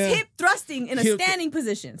 He was hip thrusting in a standing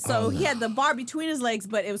position. So he had the bar between his legs,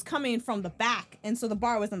 but it was coming from the back. And so the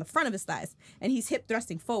bar was on the front of his thighs. And he's hip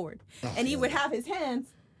thrusting forward. And he would have his hands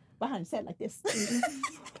behind his head like this.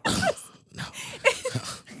 No.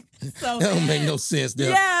 So that don't make no sense.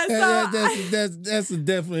 There. Yeah, that's a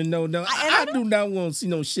definitely no. I do not want to see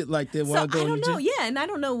no shit like that when I go to the gym. Yeah, and I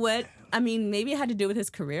don't know what. I mean, maybe it had to do with his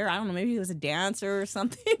career. I don't know. Maybe he was a dancer or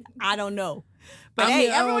something. I don't know. But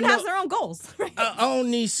everyone has their own goals. Right? I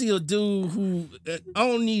don't need to see a dude who. I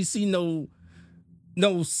don't need to see no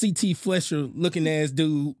CT Fletcher looking ass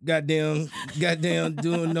dude. Goddamn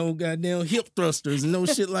doing no goddamn hip thrusters and no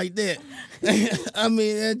shit like that. I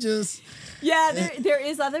mean, that just. Yeah, there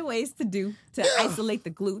is other ways to isolate the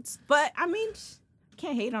glutes, but I mean,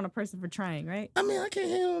 can't hate on a person for trying, right? I mean, I can't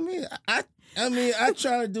hate on me. I mean, I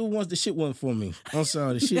tried to do once. The shit wasn't for me. I'm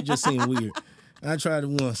sorry, the shit just seemed weird. I tried it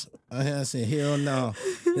once. I said, hell no.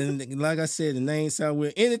 And like I said, the name sound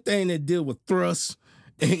weird. Anything that deal with thrust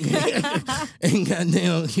and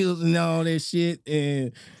goddamn heels and all that shit,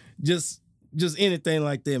 and just just anything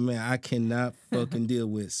like that, man, I cannot fucking deal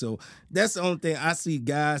with. So that's the only thing I see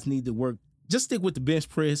guys need to work. Just stick with the bench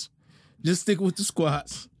press. Just stick with the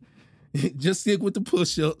squats. Just stick with the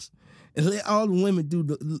push-ups. And let all the women do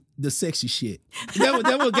the sexy shit. That's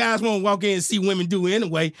what guys want to walk in and see women do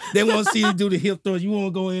anyway. They want to see you do the hip thrust. You want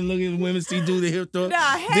to go in and look at women see you do the hip thrust. Nah,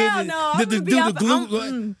 hell no. Do the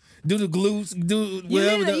glute. Do the glutes. Do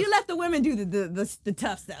whatever. You let the women do the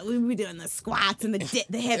tough stuff. We be doing the squats and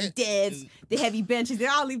the heavy deads, the heavy benches.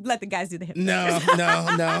 I'll let the guys do the hip thrust. No.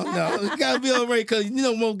 It got to be all right because,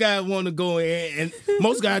 most guys want to go in. And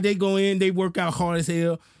most guys, they go in, they work out hard as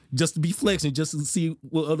hell. Just to be flexing, just to see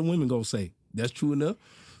what other women gonna say. That's true enough.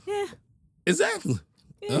 Yeah. Exactly.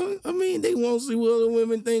 Yeah. I mean, they won't see what other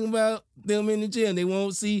women think about them in the gym. They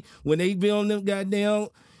won't see when they be on them goddamn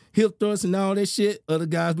hip thrusts and all that shit. Other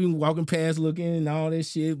guys be walking past looking and all that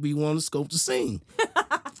shit. We want to scope the scene.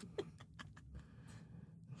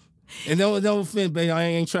 And don't offend, baby. I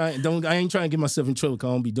ain't trying to get myself in trouble because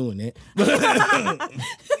I don't be doing that.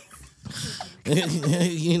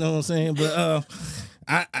 You know what I'm saying? But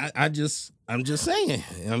I'm just saying.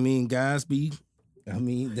 I mean, guys be. I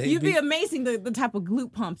mean, you'd be amazing the type of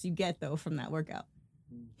glute pumps you get though from that workout.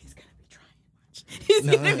 He's gonna be trying much. He's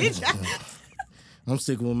gonna be trying. I'm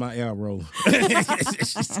sticking with my arrow.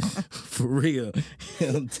 For real.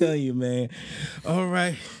 I'm telling you, man. All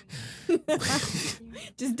right.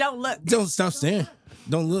 Just don't look. Don't stop staring.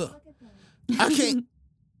 Don't look. I can't.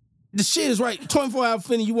 The shit is right. 24-hour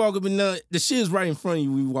fitting, you walk up and the shit is right in front of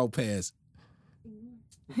you when you walk past.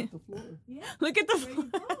 Look at the floor.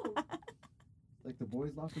 Like the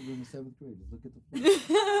boys' locker room in 7th grade. Just look at the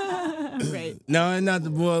floor. Right. No, not the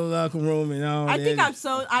boys' locker room and all that. I think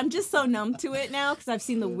I'm just so numb to it now because I've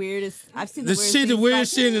seen the weirdest. The weird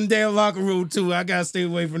shit in the damn locker room too. I gotta stay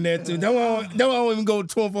away from that too. Don't even go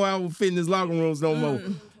to 24-hour fitness locker rooms no more.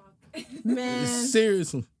 Man,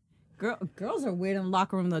 seriously. Girls are weird in the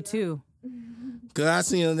locker room though too. Cause I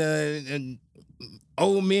seen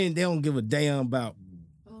old men. They don't give a damn about.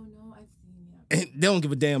 They don't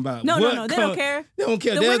give a damn about. No, they don't care. They don't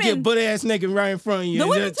care. They'll get butt ass naked right in front of you. The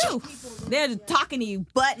women too. They're just talking to you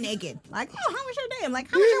butt naked. Like, oh, how was your day? I'm like,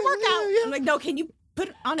 how was your workout? Yeah. I'm like, no, can you put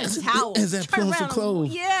it on a towel? Is that put on some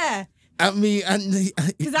clothes? Yeah. I mean,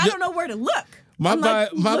 because I don't know where to look. My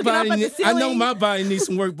body. I know my body needs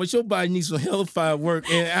some work, but your body needs some hellified work,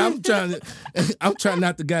 and I'm trying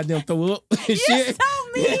not to goddamn throw up. You're so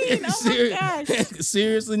mean. Oh my gosh.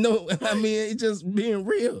 Seriously, no. I mean, it's just being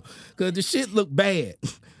real, because the shit look bad.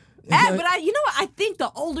 But you know what? I think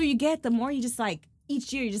the older you get, the more you just like.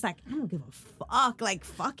 Each year, you're just like, I don't give a fuck. Like,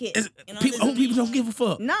 fuck it. People don't give a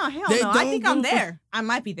fuck. No, hell no. I think I'm there. I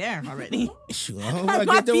might be there already. Sure, I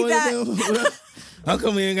might be that. I'll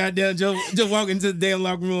come in, goddamn, just walk into the damn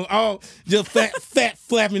locker room, all just fat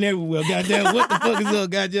flapping everywhere. Goddamn, what the fuck is up?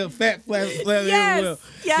 Goddamn, fat flapping everywhere.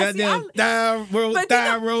 Yes, goddamn,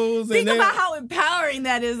 thigh rolls. Think about how empowering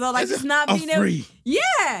that is, though. Like, just not being able. Free.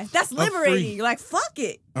 Yeah, that's liberating. Like, fuck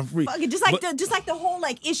it. I'm free. Fuck it. Just like the whole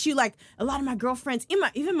like issue. Like a lot of my girlfriends,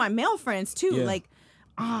 even my male friends too. Yeah. Like,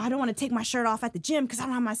 I don't want to take my shirt off at the gym because I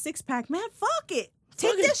don't have my 6-pack. Man, fuck it.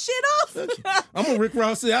 Take that shit off. I'm gonna Rick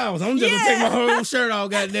Ross the hours. I'm just gonna take my whole shirt off,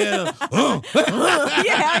 goddamn.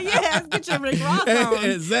 Yeah. Get your Rick Ross on.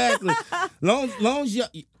 Exactly. Long as y'all,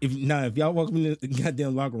 if y'all walk in the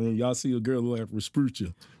goddamn locker room, y'all see a girl like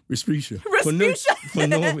Respucia. For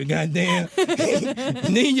Norman, goddamn.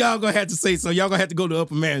 And then y'all gonna have to say something. Y'all gonna have to go to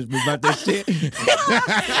upper management about that shit. See,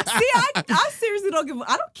 I seriously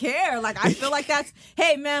I don't care. Like, I feel like that's,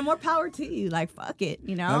 hey man, more power to you. Like, fuck it,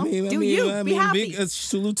 you know? Be happy.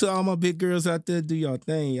 Salute to all my big girls out there. Do y'all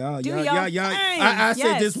thing, y'all. Thing. I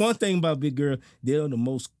said this one thing about big girls. They're the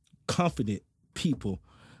most confident people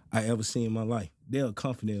I ever seen in my life. They're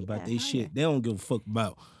confident about their shit. Yeah. They don't give a fuck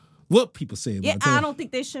about what people say about them. I don't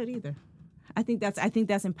think they should either. I think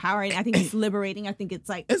that's empowering. I think it's liberating. I think it's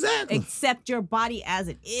like, exactly, accept your body as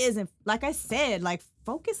it is, and like I said, like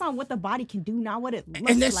focus on what the body can do, not what it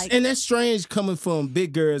looks like. And that's strange coming from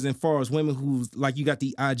big girls and far as women who's like, you got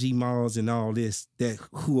the IG models and all this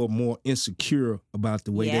who are more insecure about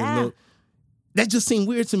the way they look. That just seemed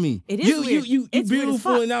weird to me. It is weird. You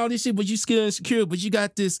beautiful and all this shit, but you still insecure. But you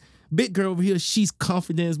got this big girl over here. She's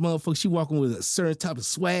confident as motherfucker. She walking with a certain type of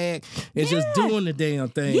swag and just doing the damn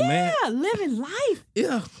thing, man. Yeah, living life.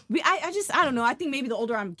 Yeah. I don't know. I think maybe the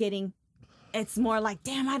older I'm getting, it's more like,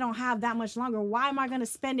 damn, I don't have that much longer. Why am I going to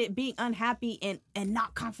spend it being unhappy and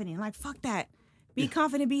not confident? Like, fuck that. Be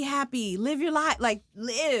confident, be happy. Live your life. Like,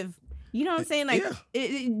 live. You know what I'm saying? Like,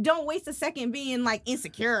 don't waste a second being, like,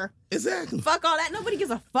 insecure. Exactly. Fuck all that. Nobody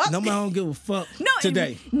gives a fuck. Nobody don't give a fuck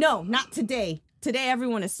today. No, not today. today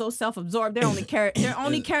everyone is so self-absorbed. They're only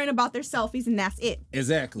caring about their selfies, and that's it.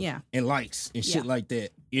 Exactly. Yeah. And likes and shit Yeah. like that.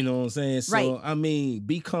 You know what I'm saying? So, Right. I mean,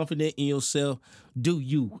 be confident in yourself. Do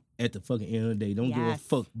you at the fucking end of the day. Don't give a Yes.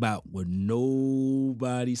 fuck about what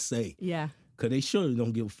nobody say. Yeah. Because they surely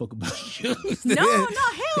don't give a fuck about you. No, hell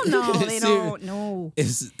no. They don't. No.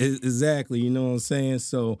 It's exactly, you know what I'm saying?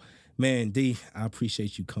 So, man, D, I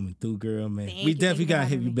appreciate you coming through, girl, man. Thank We you. definitely Thank you for gotta have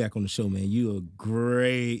having you me. back on the show, man. You are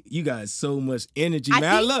great. You got so much energy, I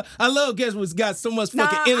man. think- I love guests who's got so much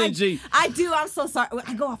fucking energy. I do. I'm so sorry.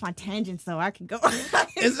 I go off on tangents, so I can go.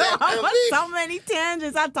 Is that off on me? so many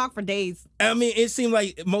tangents. I talk for days. I mean, it seemed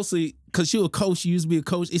like mostly because you're a coach, you used to be a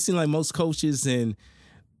coach. It seemed like most coaches and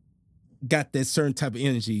got that certain type of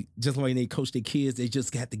energy. Just like they coach their kids, they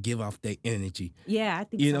just got to give off that energy. Yeah, I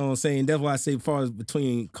think You so. know what I'm saying? That's why I say, as far as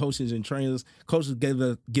between coaches and trainers, coaches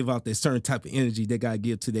give out that certain type of energy they got to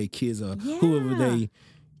give to their kids or whoever Yeah. they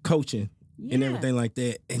coaching and Yeah. everything like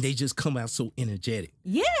that. And they just come out so energetic.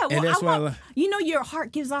 Yeah, well, And that's I why want, your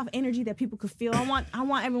heart gives off energy that people could feel. I want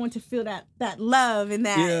everyone to feel that love and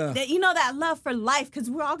that that love for life, because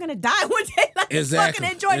we're all gonna die one day. Like, Exactly.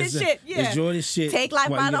 fucking enjoy this shit. Yeah, Enjoy this shit. take life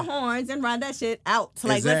while by the you- horns and ride that shit out.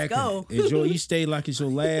 Like, Exactly. let's go. Enjoy each day like it's your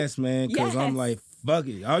last, man. Because I'm Yes. like, fuck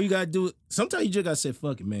it. All you gotta do. Sometimes you just gotta say,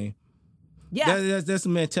 fuck it, man. Yeah, That's the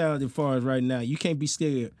mentality as far as right now. You can't be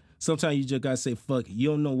scared. Sometimes you just gotta say, fuck it. You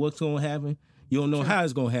don't know what's gonna happen. You don't know how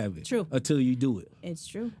it's gonna happen. True. Until you do it. it's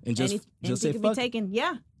true. And just anything say, could fuck be it. taken.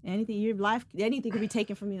 Yeah, anything could be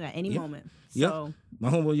taken from you at any moment. Yep. So, My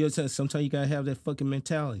homeboy, you're saying sometimes you gotta have that fucking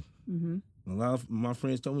mentality. hmm A lot of my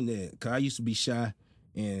friends told me that. Cause I used to be shy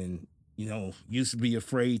and, used to be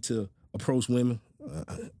afraid to approach women.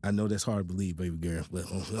 I know that's hard to believe, baby girl, but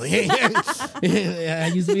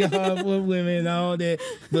I used to be hard for women and all that.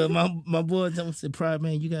 But my boy told me, said, Pride,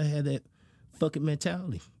 man, you gotta have that fucking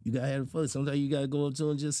mentality. You gotta have it fuck. Sometimes you gotta go up to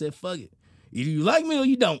them and just say, fuck it. Either you like me or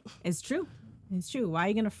you don't. it's true. It's true. Why are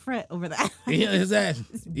you gonna fret over that? Yeah, exactly.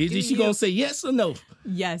 Either do she you. gonna say yes or no.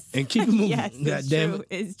 Yes. And keep it moving. Yes, God it's damn true.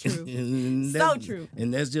 it. It's true. And So that's- true.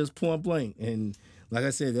 And that's just point blank. And like I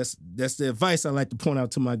said, that's the advice I like to point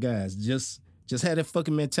out to my guys. Just have that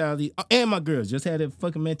fucking mentality. And my girls, just have that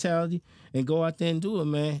fucking mentality and go out there and do it,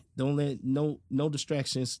 man. Don't let no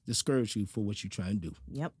distractions discourage you for what you're trying to do.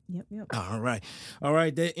 Yep. All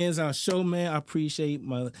right. That ends our show, man. I appreciate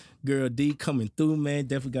my girl D coming through, man.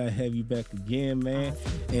 Definitely got to have you back again, man.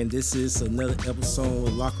 And this is another episode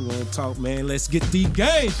of Locker Room Talk, man. Let's get the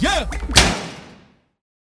game. Yeah.